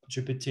or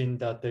GPT in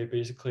that they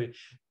basically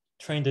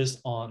train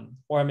this on,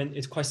 or I mean,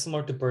 it's quite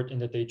similar to BERT in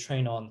that they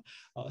train on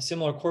a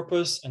similar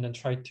corpus and then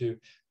try to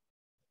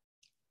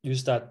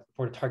use that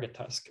for the target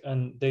task.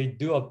 And they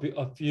do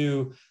a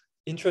few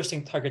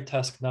interesting target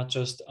tasks, not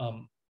just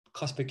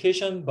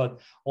classification,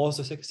 but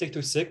also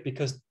sig-to-sig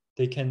because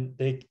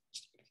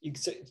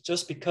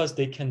just because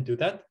they can do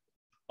that,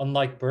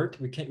 unlike BERT,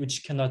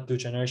 which cannot do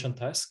generation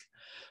task.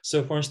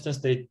 So for instance,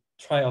 they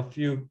try a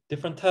few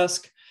different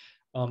tasks,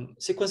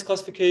 sequence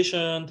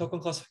classification, token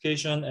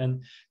classification,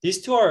 and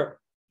these two are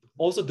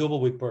also doable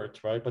with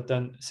BERT, right? But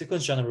then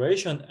sequence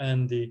generation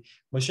and the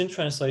machine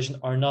translation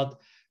are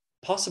not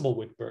possible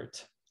with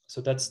BERT.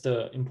 So that's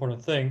the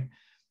important thing.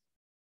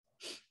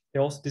 They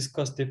also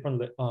discuss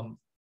different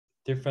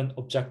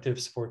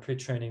objectives for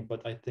pre-training,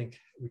 but I think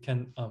we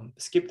can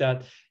skip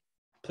that.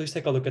 Please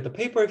take a look at the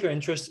paper if you're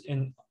interested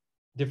in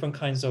different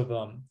kinds of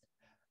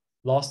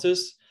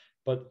losses,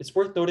 but it's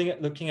worth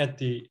looking at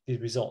the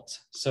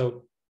results.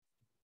 So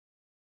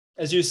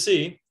as you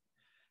see,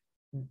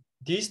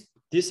 this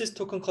is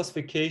token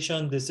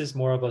classification. This is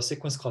more of a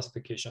sequence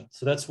classification.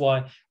 So that's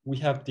why we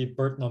have the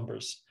BERT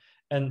numbers.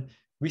 And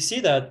we see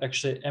that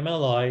actually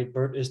MLI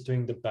BERT is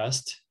doing the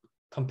best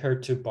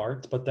compared to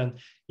BART, but then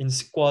in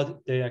squad,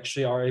 they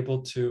actually are able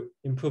to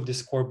improve the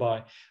score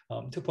by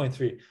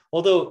 2.3.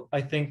 Although I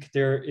think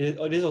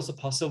it is also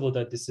possible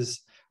that this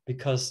is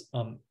because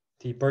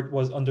the BERT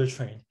was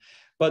undertrained.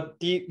 But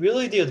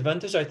really the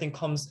advantage I think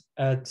comes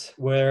at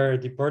where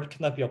the BERT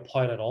cannot be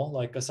applied at all,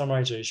 like a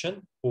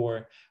summarization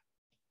or,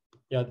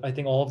 yeah, I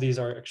think all of these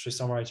are actually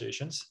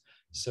summarizations.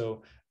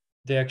 So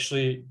they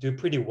actually do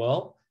pretty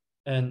well.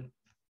 And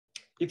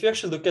if you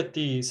actually look at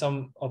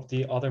some of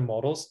the other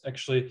models,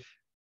 actually,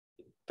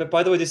 but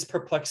by the way, this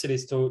perplexity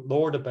is to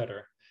lower the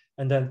better.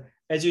 And then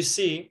as you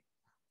see,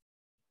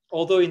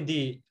 although in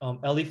the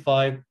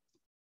LE5,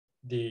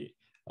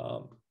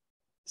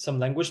 some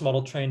language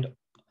model trained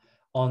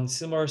on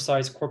similar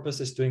size corpus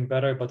is doing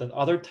better, but then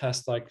other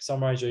tests like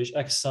summarization,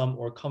 XSum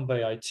or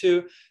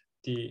ConveyI2,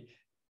 the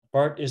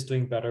BART is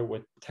doing better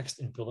with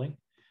text infilling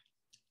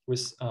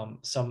with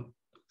some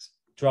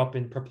drop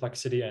in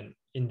perplexity, and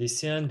in the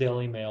CNN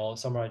Daily Mail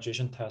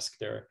summarization task,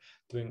 they're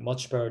doing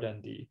much better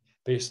than the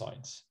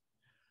baselines.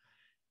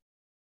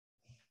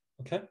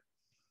 Okay.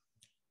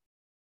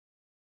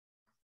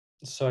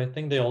 So I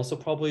think they also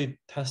probably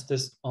test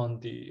this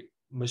on the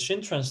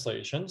machine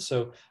translation.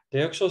 So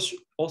they actually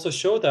also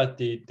show that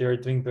they're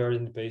doing better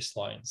than the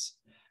baselines.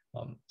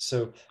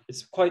 So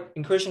it's quite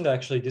encouraging that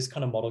actually this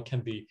kind of model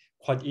can be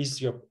quite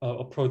easy to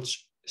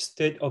approach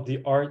state of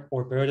the art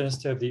or better than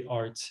state of the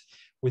art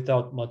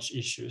without much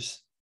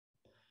issues.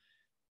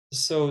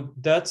 So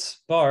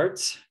that's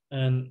BART.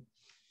 And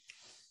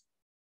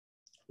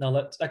now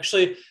let's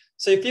actually,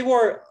 so if you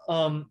were,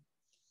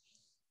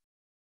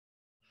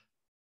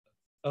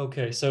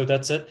 okay, so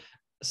that's it.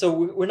 So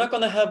we're not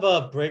going to have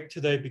a break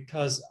today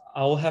because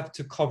I'll have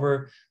to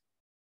cover,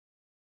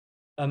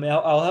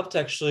 I'll have to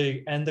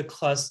actually end the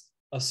class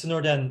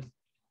sooner than,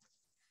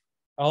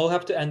 I'll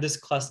have to end this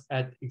class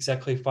at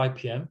exactly 5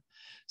 p.m.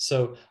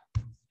 So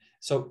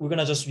we're going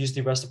to just use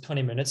the rest of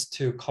 20 minutes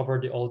to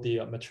cover all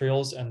the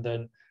materials, and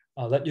then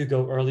let you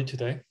go early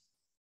today.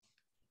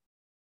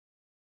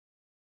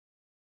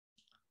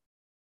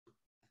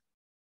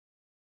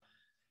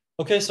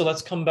 Okay, so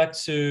let's come back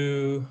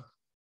to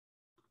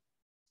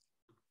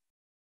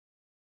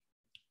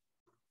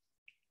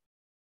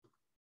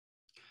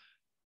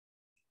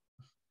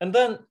and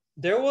then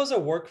there was a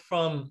work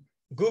from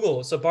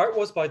Google. So BART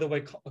was, by the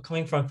way,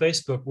 coming from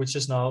Facebook, which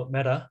is now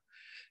Meta.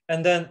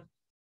 And then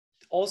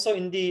also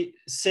in the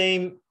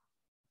same,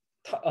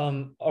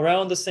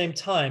 around the same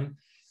time,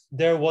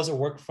 there was a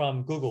work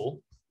from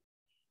Google,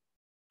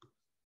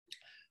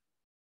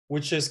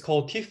 which is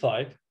called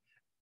T5.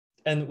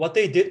 And what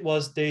they did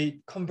was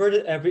they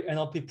converted every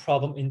NLP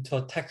problem into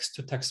a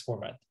text-to-text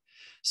format.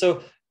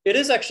 So it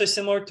is actually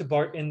similar to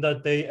BART in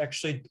that they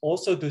actually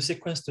also do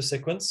sequence to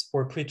sequence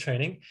for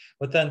pre-training,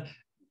 but then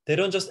they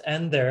don't just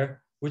end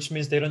there, which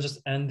means they don't just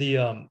end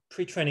the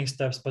pre-training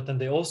steps, but then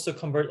they also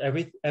convert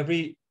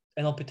every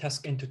NLP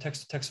task into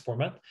text-to-text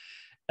format.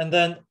 And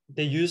then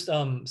they used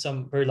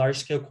some very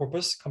large-scale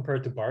corpus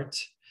compared to BART.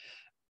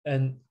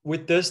 And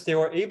with this, they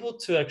were able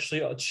to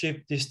actually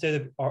achieve the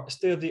state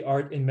of the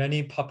art in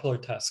many popular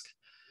tasks.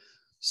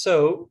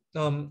 So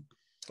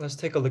let's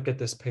take a look at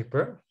this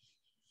paper.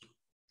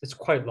 It's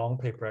quite long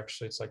paper,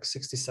 actually. It's like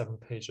 67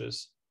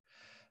 pages.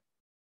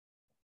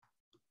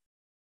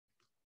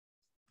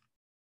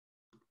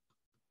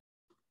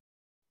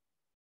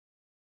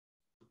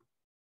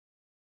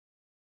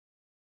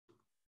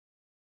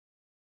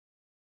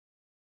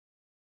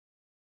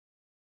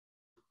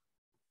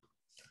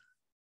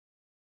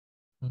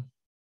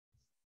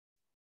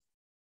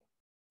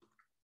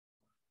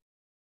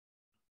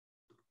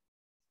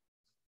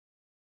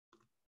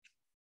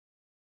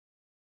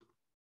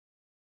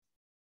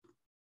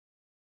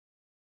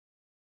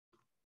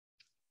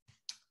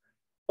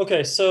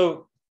 Okay,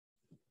 so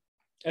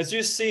as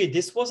you see,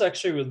 this was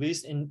actually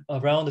released in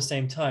around the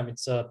same time.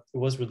 It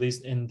was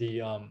released in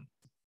the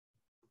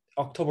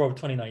October of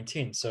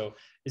 2019. So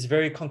it's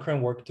very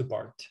concurrent work to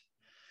BART.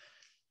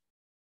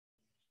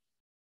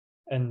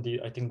 And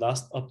I think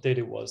last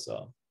updated was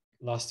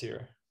last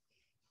year.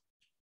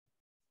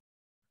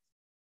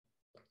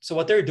 So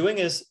what they're doing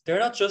is they're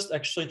not just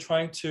actually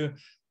trying to,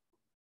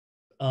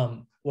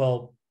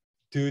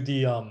 do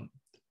the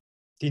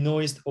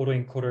denoised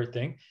autoencoder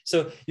thing.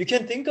 So you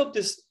can think of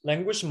this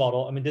language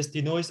model, this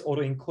denoised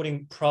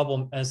autoencoding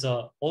problem as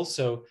a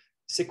also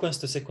sequence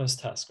to sequence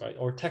task, right?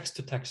 Or text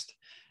to text.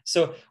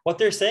 So what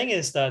they're saying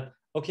is that,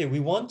 okay,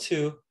 we want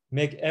to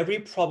make every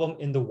problem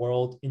in the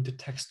world into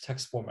text to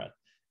text format.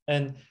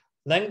 And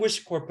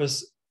language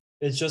corpus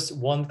is just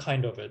one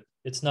kind of it.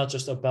 It's not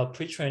just about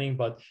pre-training,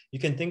 but you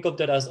can think of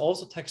that as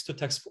also text to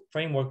text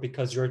framework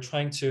because you're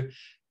trying to,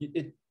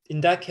 in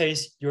that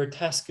case, your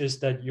task is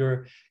that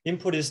your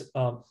input is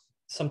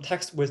some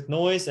text with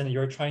noise and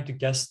you're trying to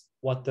guess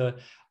what the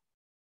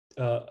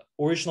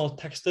original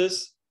text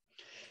is.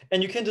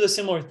 And you can do the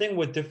similar thing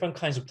with different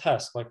kinds of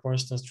tasks, like for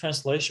instance,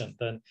 translation.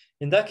 Then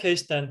in that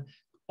case, then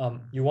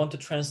you want to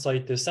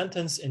translate the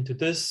sentence into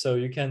this. So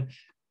you can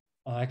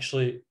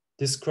actually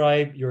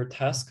describe your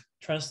task,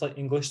 translate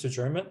English to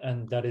German,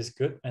 and that is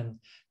good. And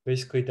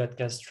basically that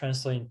gets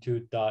translated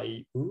into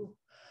Dai U.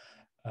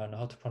 I don't know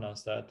how to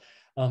pronounce that.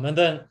 And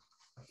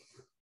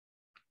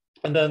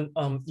then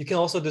you can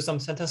also do some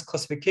sentence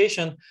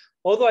classification,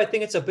 although I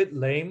think it's a bit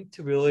lame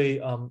to really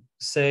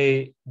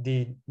say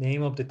the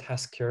name of the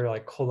task here,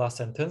 like cola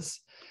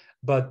sentence.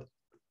 But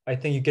I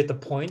think you get the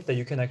point that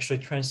you can actually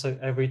translate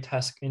every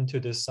task into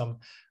this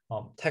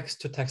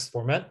text-to-text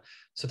format.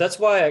 So that's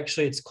why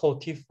actually it's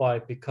called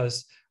T5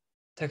 because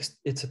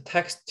it's a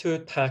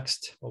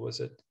text-to-text, what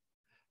was it?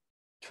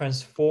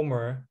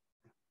 Transformer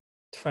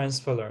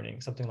transfer learning,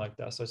 something like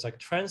that. So it's like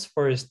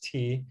transfer is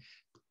T,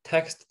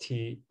 text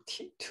T,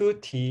 to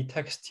T,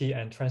 text T,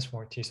 and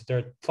transform T. So there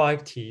are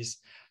 5 T's.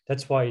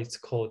 That's why it's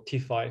called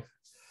T5.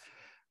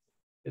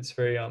 It's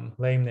very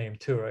lame name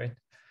too, right?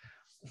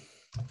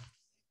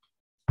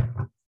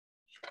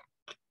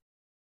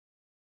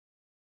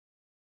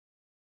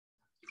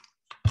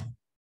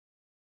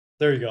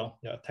 There you go.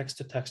 Yeah, text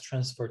to text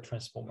transfer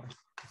transformer.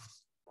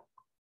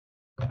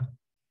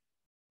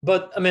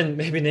 But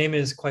maybe name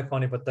is quite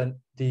funny, but then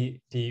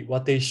the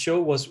what they show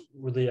was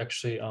really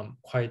actually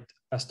quite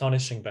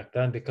astonishing back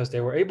then because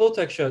they were able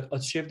to actually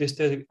achieve this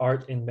state of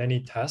art in many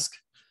tasks.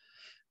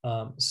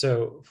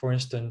 So for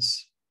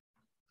instance,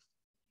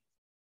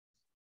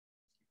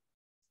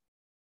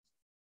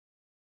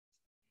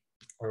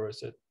 where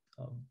was it?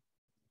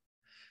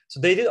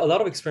 So they did a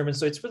lot of experiments.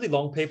 So it's really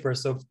long paper.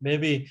 So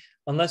maybe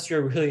unless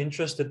you're really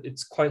interested,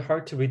 it's quite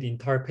hard to read the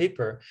entire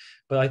paper.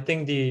 But I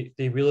think the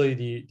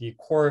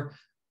core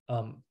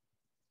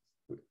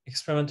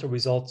experimental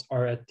results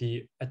are at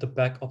the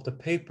back of the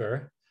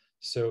paper.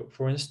 So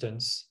for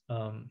instance,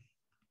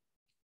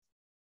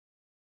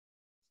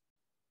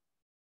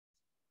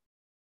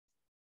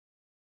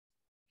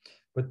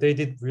 but they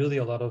did really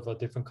a lot of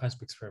different kinds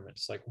of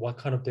experiments, like what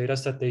kind of data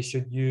set they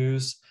should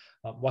use,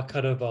 what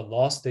kind of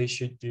loss they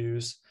should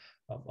use,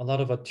 a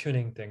lot of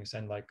tuning things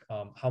and like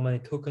how many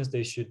tokens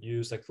they should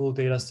use, like full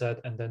data set.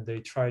 And then they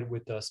tried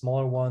with the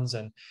smaller ones,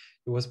 and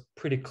it was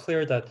pretty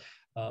clear that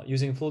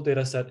using full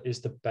data set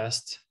is the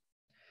best.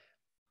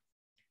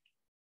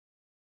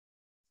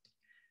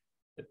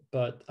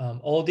 But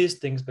all these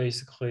things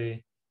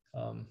basically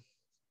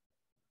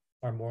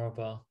are more of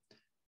a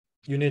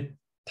unit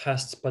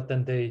tests, but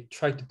then they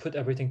tried to put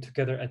everything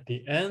together at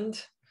the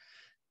end.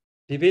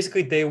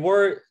 They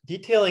were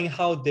detailing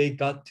how they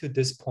got to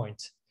this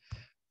point.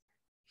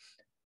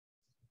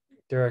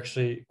 They're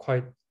actually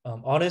quite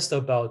honest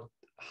about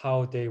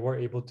how they were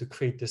able to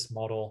create this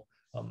model,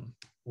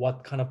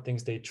 what kind of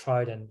things they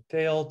tried and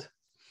failed.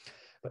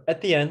 But at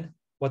the end,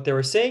 what they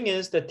were saying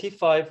is that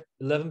T5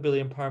 11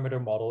 billion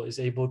parameter model is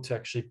able to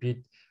actually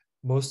beat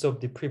most of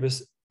the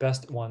previous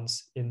best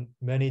ones in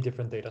many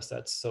different data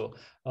sets. So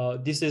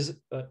this is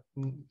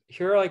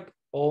here are like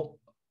all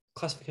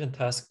classification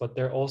tasks, but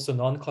there are also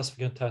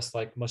non-classification tasks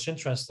like machine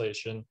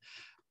translation.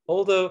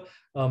 Although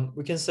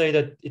we can say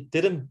that it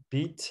didn't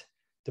beat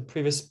the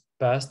previous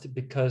best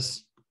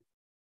because,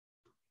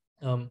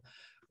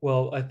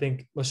 well, I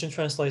think machine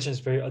translation is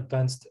very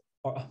advanced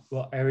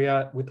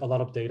area with a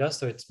lot of data,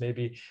 so it's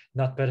maybe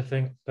not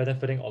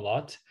benefiting a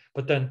lot.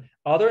 But then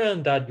other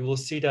than that, you will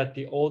see that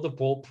all the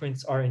bold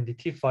prints are in the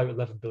T5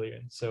 11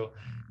 billion. So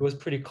it was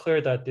pretty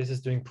clear that this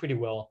is doing pretty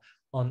well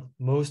on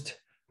most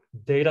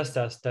data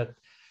sets that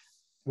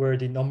where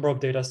the number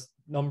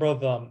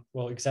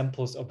of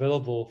examples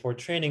available for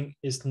training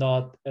is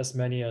not as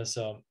many as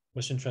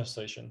machine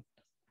translation.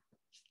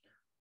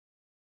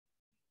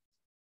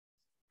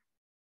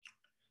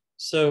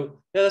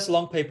 So yeah, that's a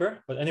long paper,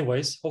 but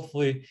anyways,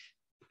 hopefully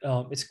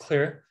it's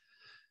clear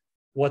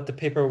what the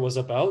paper was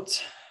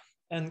about.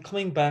 And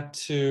coming back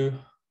to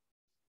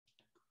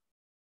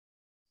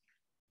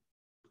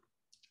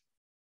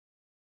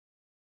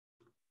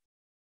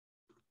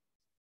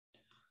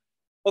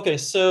okay,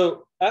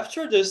 so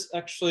after this,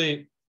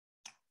 actually,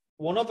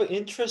 one of the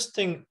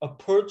interesting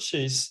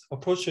approaches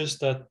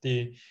that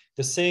the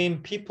same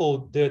people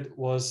did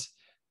was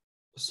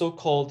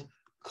so-called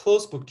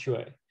closed book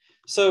QA.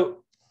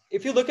 So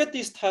if you look at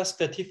these tasks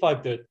that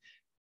T5 did,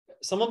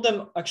 some of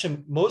them,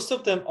 actually, most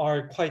of them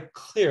are quite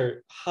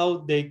clear how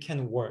they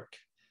can work.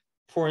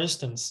 For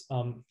instance,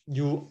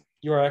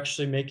 you're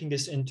actually making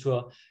this into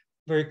a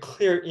very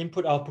clear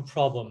input-output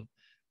problem,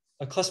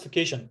 a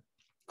classification.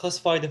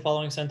 Classify the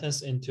following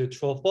sentence into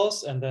true or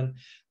false, and then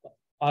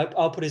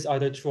output is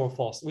either true or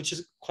false, which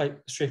is quite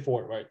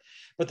straightforward, right?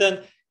 But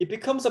then it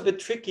becomes a bit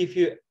tricky if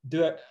you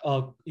do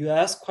you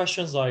ask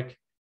questions like,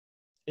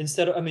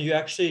 instead of, you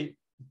actually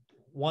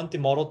want the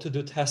model to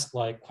do tasks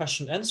like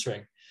question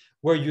answering,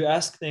 where you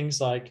ask things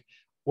like,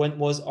 when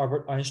was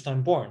Albert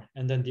Einstein born?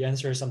 And then the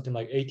answer is something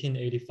like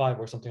 1885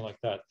 or something like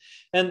that.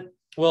 And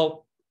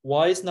well,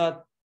 why is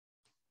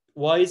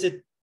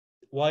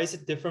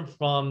it different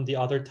from the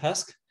other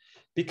task?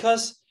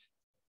 Because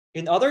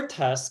in other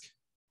tasks,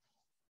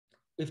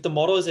 if the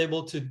model is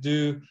able to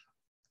do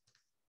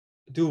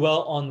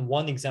well on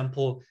one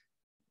example,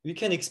 we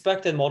can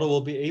expect that model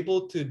will be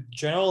able to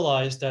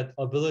generalize that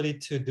ability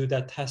to do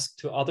that task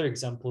to other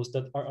examples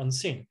that are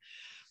unseen.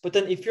 But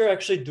then if you're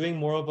actually doing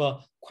more of a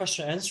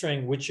question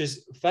answering, which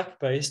is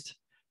fact-based,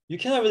 you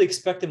cannot really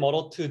expect the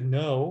model to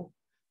know,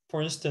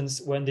 for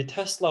instance, when the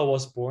Tesla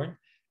was born,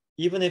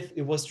 even if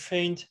it was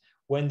trained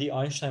when the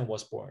Einstein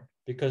was born,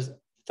 because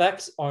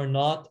facts are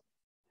not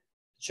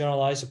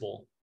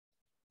generalizable.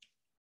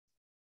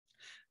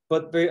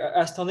 But very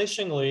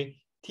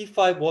astonishingly,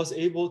 T5 was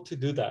able to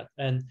do that.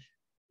 And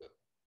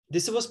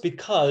this was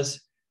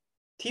because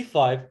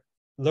T5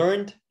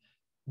 learned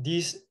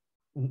these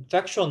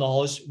factual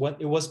knowledge when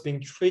it was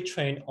being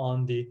pre-trained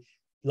on the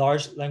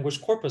large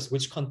language corpus,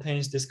 which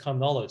contains this kind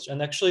of knowledge.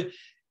 And actually,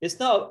 it's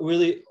not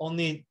really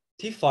only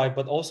T5,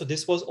 but also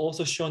this was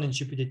also shown in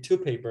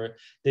GPT-2 paper.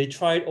 They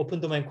tried open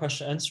domain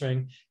question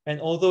answering,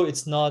 and although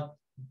it's not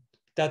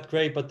that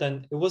great, but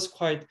then it was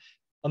quite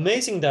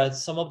amazing that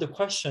some of the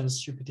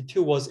questions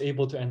GPT-2 was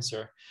able to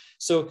answer.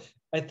 So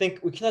I think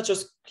we cannot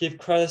just give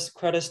credits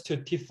to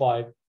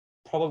T5.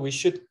 Probably we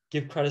should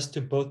give credits to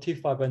both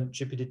T5 and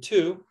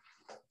GPT-2.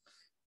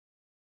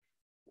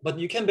 But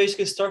you can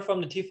basically start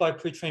from the T5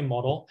 pre-trained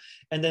model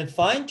and then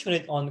fine-tune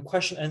it on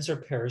question-answer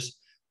pairs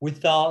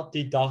without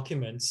the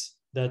documents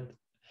that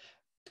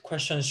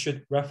questions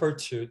should refer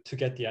to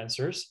get the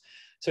answers.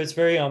 So it's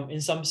very, in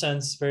some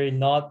sense, very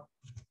not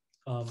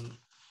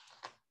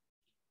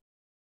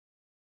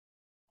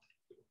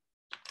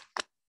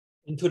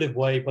intuitive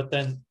way, but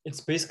then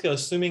it's basically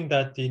assuming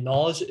that the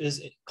knowledge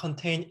is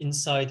contained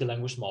inside the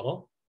language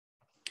model.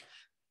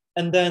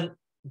 And then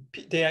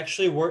they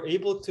actually were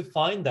able to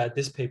find that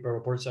this paper,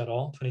 Roberts et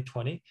al.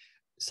 2020,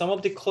 some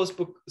of the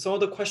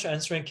question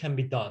answering can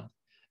be done,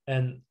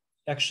 and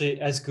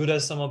actually as good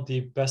as some of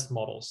the best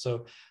models.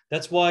 So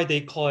that's why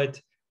they call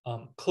it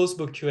closed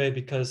book QA,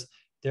 because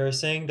they're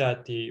saying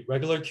that the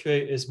regular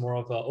QA is more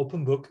of an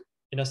open book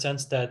in a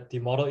sense that the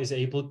model is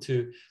able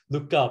to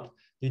look up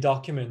the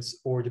documents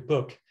or the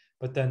book.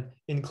 But then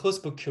in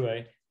closed book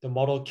QA, the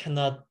model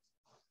cannot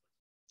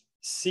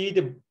see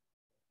the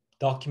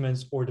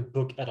documents or the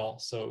book at all.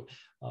 So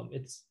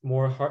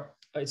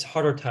it's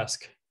harder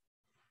task.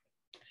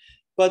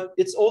 But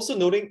it's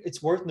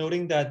worth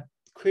noting that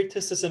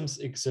criticisms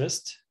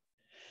exist.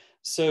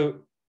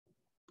 So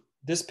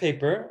this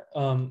paper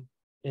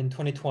in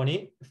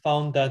 2020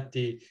 found that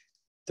the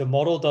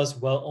model does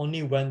well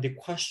only when the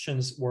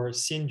questions were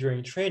seen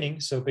during training.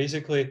 So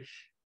basically,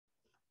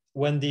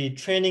 when the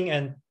training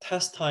and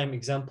test time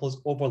examples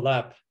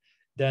overlap,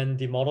 then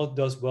the model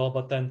does well.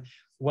 But then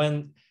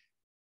when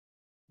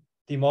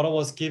the model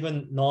was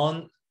given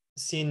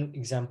non-seen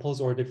examples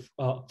or the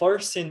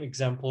first seen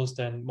examples,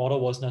 then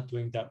model was not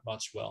doing that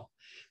much well.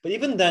 But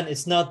even then,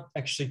 it's not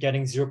actually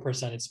getting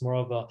 0%. It's more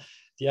of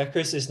the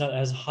accuracy is not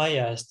as high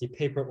as the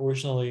paper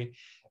originally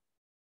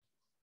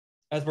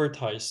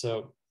advertised.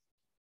 So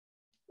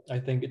I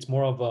think it's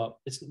more of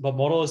but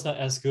model is not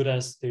as good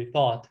as they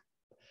thought.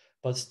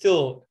 But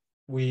still,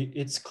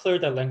 it's clear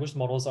that language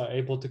models are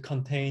able to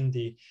contain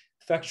the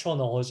factual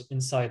knowledge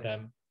inside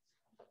them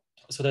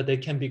so that they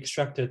can be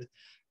extracted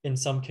in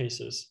some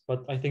cases.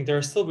 But I think there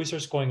is still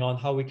research going on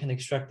how we can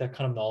extract that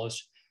kind of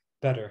knowledge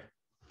better.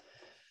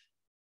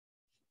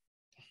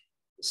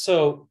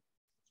 So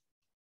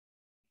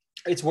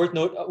it's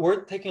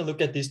worth taking a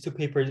look at these two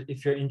papers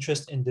if you're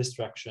interested in this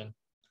direction.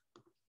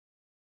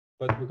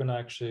 But we're gonna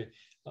actually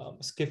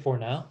skip for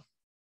now.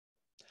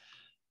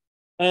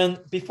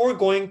 And before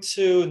going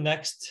to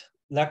next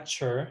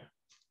lecture,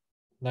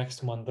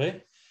 next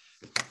Monday,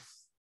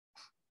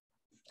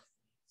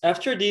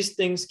 after these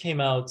things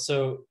came out,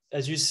 so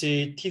as you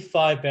see,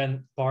 T5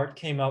 and BART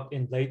came out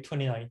in late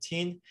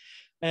 2019.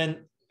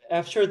 And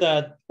after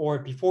that, or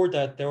before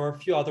that, there were a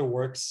few other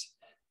works.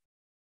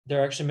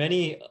 There are actually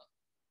many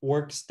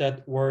works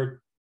that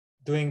were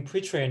doing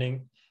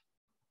pre-training,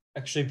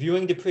 actually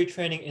viewing the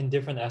pre-training in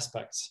different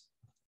aspects.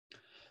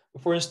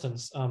 For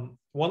instance,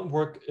 one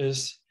work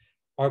is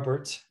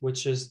Arbert,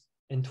 which is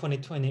in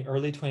 2020,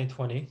 early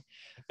 2020.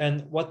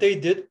 And what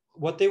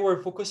they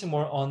were focusing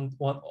more on,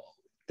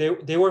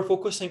 they were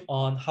focusing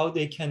on how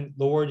they can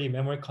lower the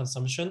memory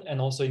consumption and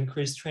also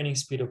increase training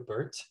speed of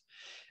BERT.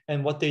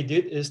 And what they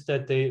did is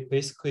that they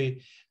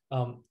basically,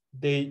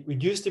 they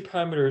reduced the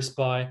parameters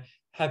by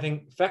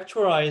having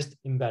factorized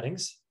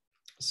embeddings.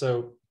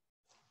 So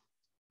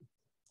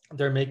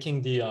they're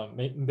making the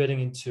embedding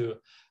into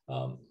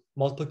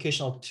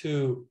multiplication of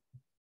two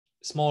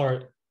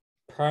smaller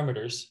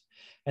parameters.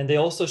 And they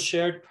also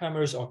shared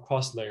parameters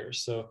across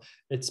layers. So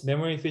it's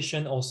memory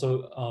efficient,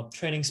 also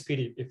training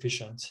speed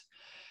efficient.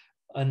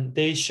 And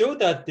they show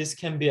that this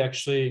can be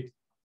actually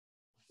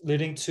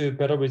leading to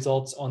better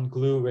results on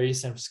glue,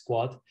 race, and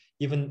squat,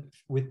 even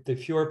with the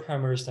fewer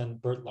parameters than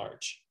BERT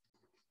large.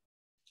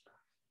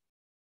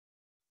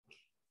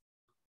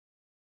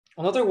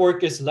 Another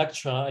work is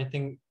Lectra. I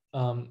think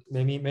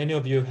maybe many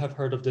of you have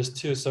heard of this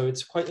too. So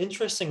it's quite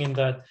interesting in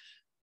that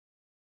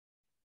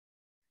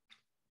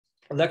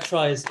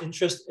Lectra is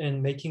interested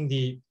in making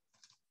the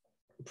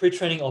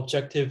pre-training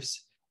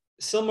objectives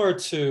similar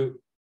to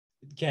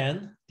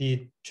GAN,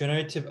 the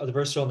Generative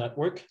Adversarial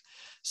Network.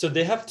 So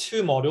they have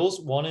two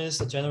modules. One is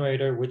a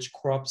generator which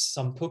corrupts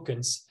some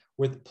tokens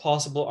with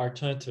plausible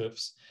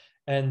alternatives.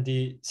 And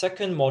the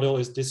second module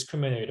is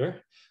discriminator,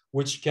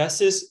 which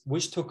guesses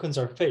which tokens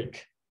are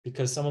fake,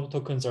 because some of the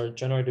tokens are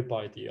generated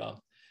by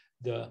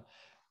the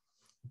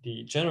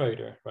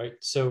generator, right?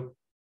 So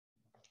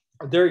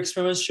their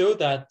experiments show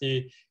that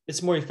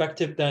it's more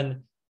effective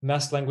than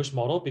masked language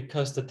model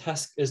because the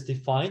task is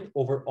defined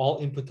over all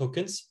input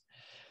tokens.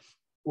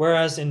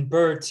 Whereas in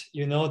BERT,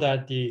 you know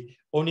that the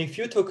only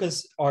few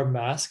tokens are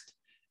masked,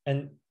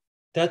 and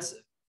that's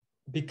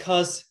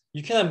because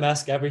you cannot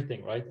mask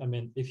everything, right? I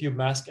mean, if you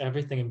mask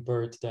everything in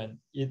BERT, then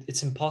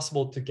it's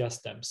impossible to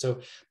guess them.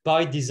 So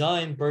by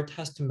design, BERT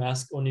has to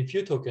mask only a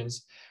few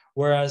tokens,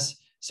 whereas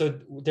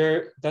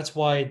that's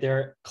why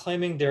they're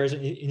claiming there is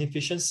an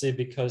inefficiency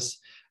because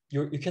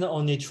you can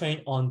only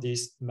train on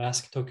these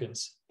masked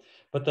tokens.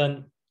 But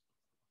then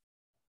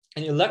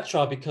in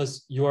Electra,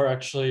 because you are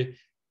actually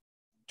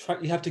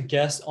you have to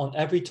guess on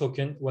every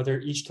token whether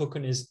each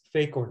token is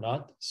fake or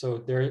not. So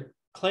they're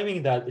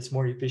claiming that it's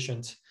more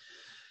efficient.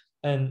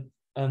 And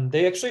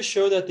they actually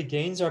show that the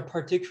gains are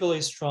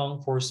particularly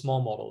strong for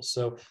small models.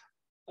 So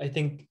I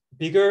think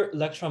bigger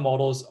Electra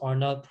models are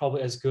not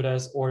probably as good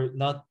as, or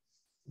not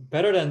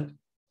better than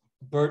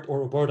BERT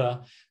or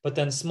Roberta, but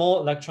then small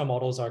Electra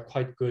models are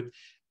quite good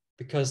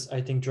because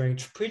I think during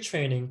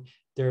pre-training,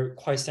 they're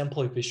quite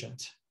sample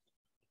efficient.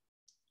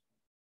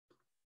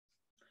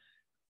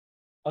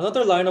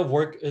 Another line of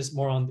work is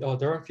more on,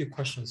 there are a few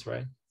questions,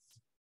 right?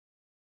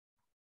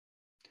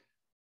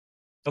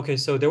 Okay,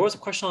 so there was a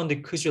question on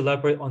could you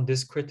elaborate on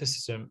this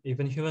criticism?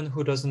 Even human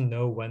who doesn't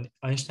know when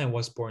Einstein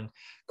was born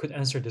could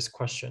answer this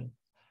question.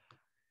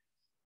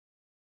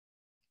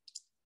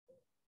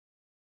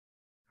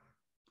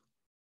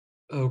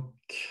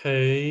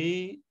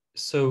 Okay,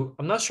 so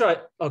I'm not sure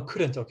I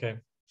couldn't, okay.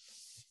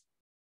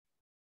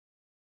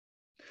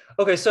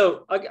 Okay,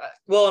 so,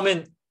 well, I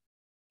mean,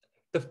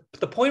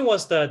 the point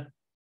was that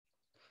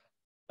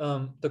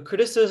the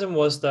criticism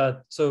was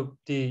that, so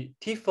the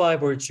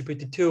T5 or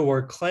GPT-2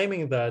 were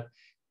claiming that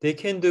they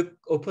can do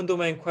open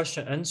domain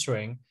question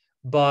answering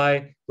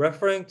by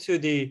referring to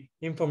the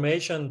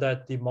information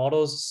that the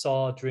models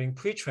saw during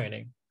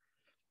pre-training,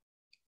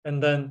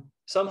 and then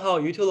somehow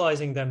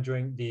utilizing them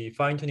during the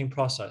fine-tuning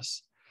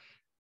process.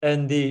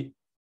 And the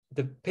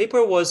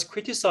paper was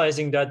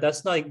criticizing that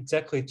that's not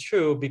exactly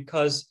true,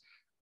 because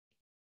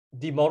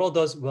the model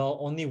does well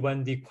only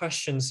when the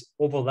questions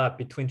overlap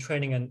between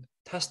training and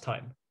test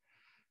time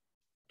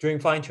during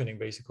fine-tuning,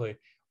 basically.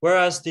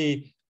 Whereas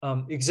the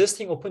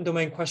existing open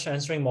domain question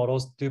answering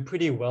models do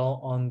pretty well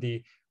on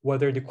the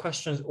whether the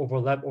questions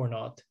overlap or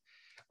not.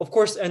 Of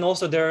course, and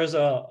also there is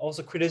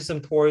also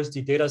criticism towards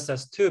the data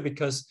sets too,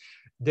 because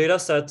data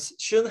sets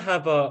shouldn't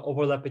have a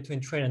overlap between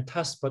train and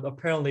test, but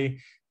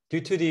apparently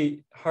due to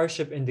the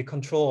hardship in the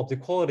control of the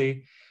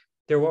quality,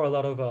 there were a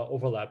lot of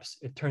overlaps,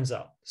 it turns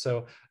out.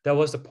 So that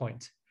was the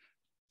point.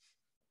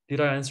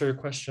 Did I answer your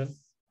question?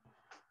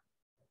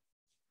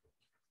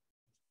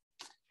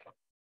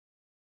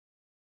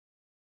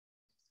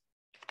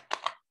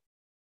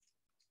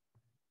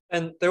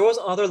 And there was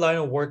another line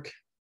of work,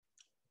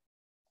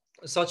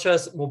 such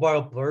as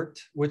mobile BERT,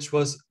 which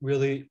was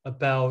really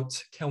about,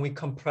 can we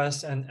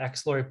compress and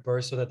accelerate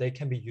BERT so that they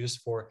can be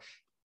used for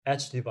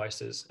edge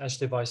devices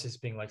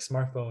being like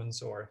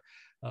smartphones or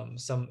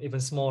some even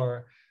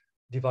smaller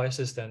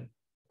devices than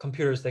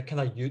computers that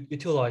cannot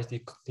utilize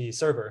the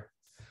server.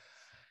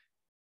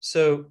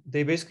 So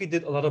they basically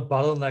did a lot of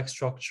bottleneck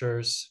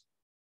structures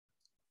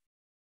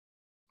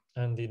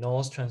and the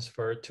knowledge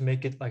transfer to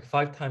make it like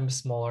 5 times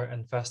smaller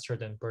and faster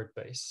than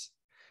BERT-based,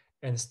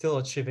 and still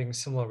achieving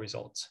similar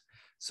results.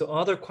 So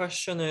another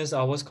question is,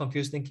 I was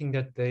confused thinking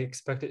that they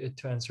expected it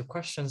to answer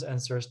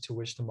answers to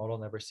which the model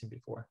never seen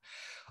before.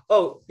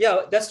 Oh,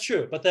 yeah, that's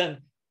true. But then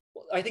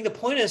I think the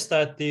point is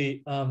that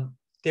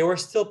they were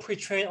still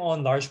pre-trained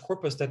on large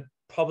corpus that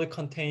probably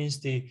contains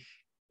the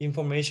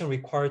information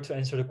required to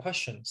answer the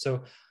question.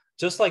 So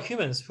just like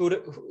humans,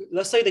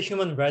 let's say the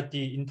human read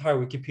the entire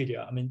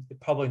Wikipedia. I mean,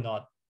 probably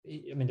not.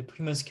 I mean, the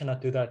humans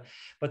cannot do that.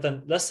 But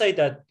then let's say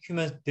that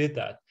humans did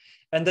that.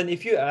 And then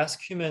if you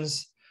ask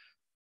humans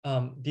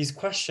these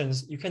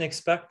questions, you can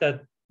expect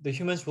that the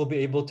humans will be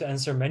able to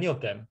answer many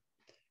of them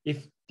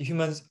if the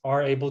humans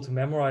are able to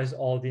memorize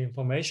all the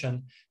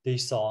information they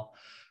saw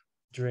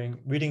during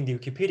reading the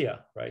Wikipedia,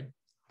 right?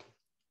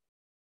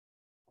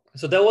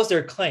 So that was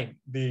their claim,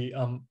 the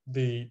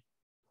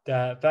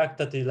fact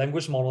that the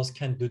language models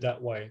can do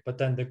that way. But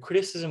then the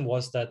criticism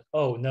was that,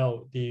 oh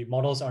no, the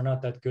models are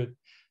not that good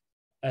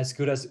as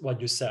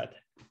what you said.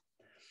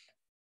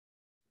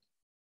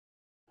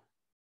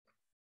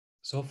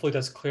 So hopefully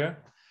that's clear.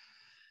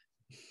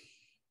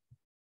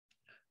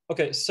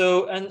 Okay,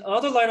 so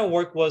another line of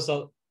work was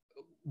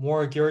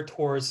more geared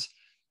towards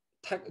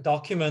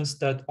documents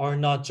that are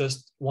not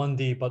just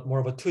 1D, but more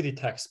of a 2D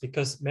text,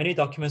 because many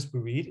documents we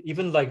read,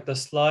 even like the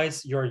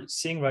slides you're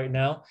seeing right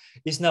now,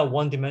 is not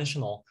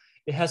one-dimensional.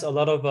 It has a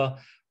lot of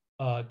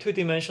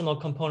two-dimensional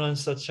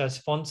components such as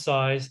font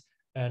size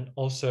and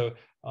also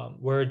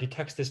where the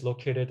text is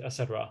located,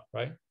 etc.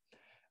 Right?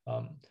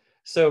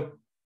 So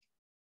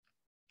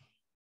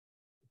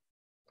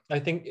I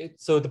think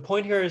so. The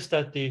point here is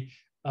that they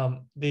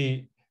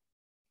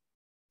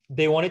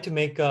wanted to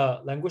make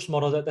a language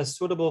model that's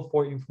suitable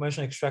for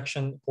information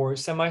extraction for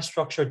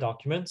semi-structured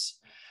documents.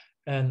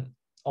 And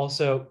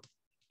also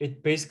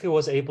it basically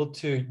was able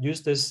to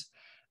use this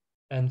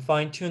and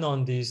fine tune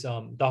on these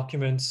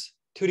documents,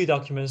 2D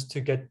documents, to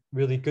get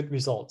really good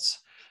results.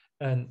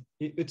 And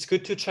it's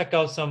good to check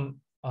out some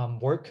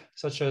work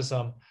such as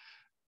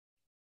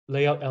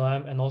Layout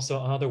LM and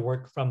also another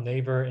work from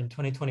Naver in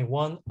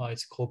 2021.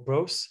 It's called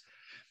BROS.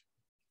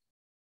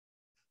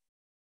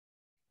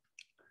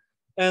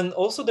 And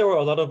also there were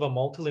a lot of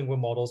multilingual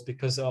models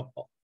because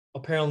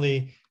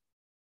apparently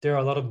there are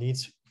a lot of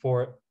needs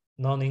for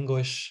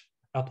non-English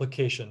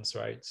applications,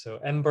 right? So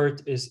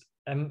MBERT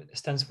M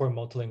stands for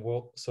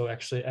multilingual. So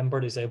actually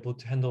MBERT is able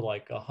to handle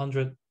like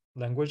 100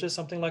 languages,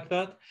 something like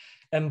that.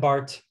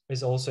 MBART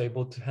is also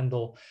able to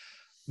handle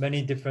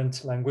many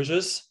different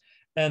languages.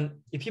 And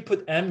if you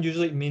put M,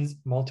 usually it means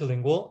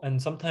multilingual.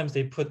 And sometimes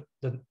they put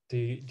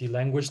the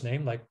language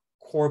name like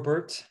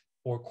Corbert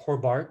or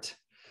Corbart.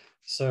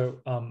 So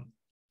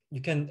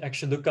you can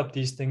actually look up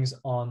these things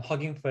on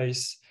Hugging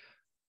Face.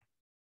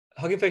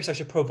 Hugging Face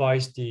actually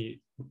provides the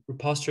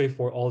repository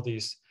for all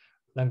these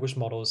language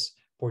models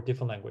for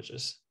different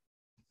languages.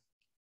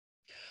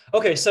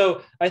 Okay,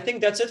 so I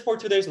think that's it for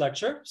today's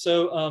lecture.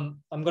 So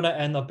I'm going to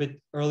end a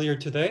bit earlier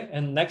today,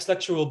 and next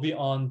lecture will be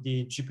on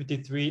the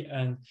GPT-3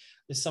 and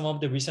some of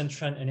the recent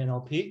trend in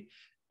NLP,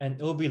 and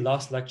it will be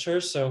last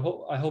lecture.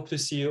 So I hope to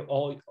see you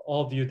all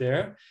of you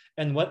there.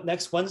 And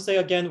next Wednesday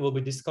again will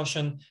be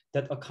discussion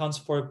that accounts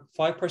for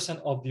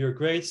 5% of your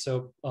grade.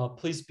 So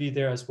please be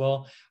there as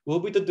well. We'll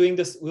be doing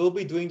this. We'll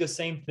be doing the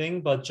same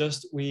thing, but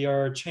just we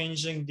are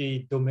changing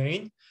the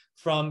domain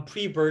from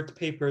pre-BERT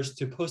papers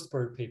to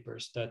post-BERT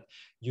papers that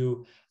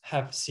you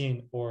have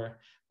seen or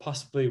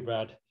possibly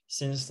read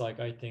since, like,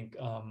 I think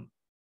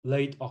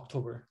late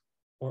October.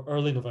 or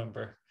early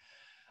November.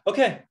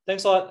 Okay,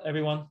 thanks a lot,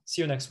 everyone.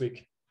 See you next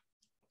week.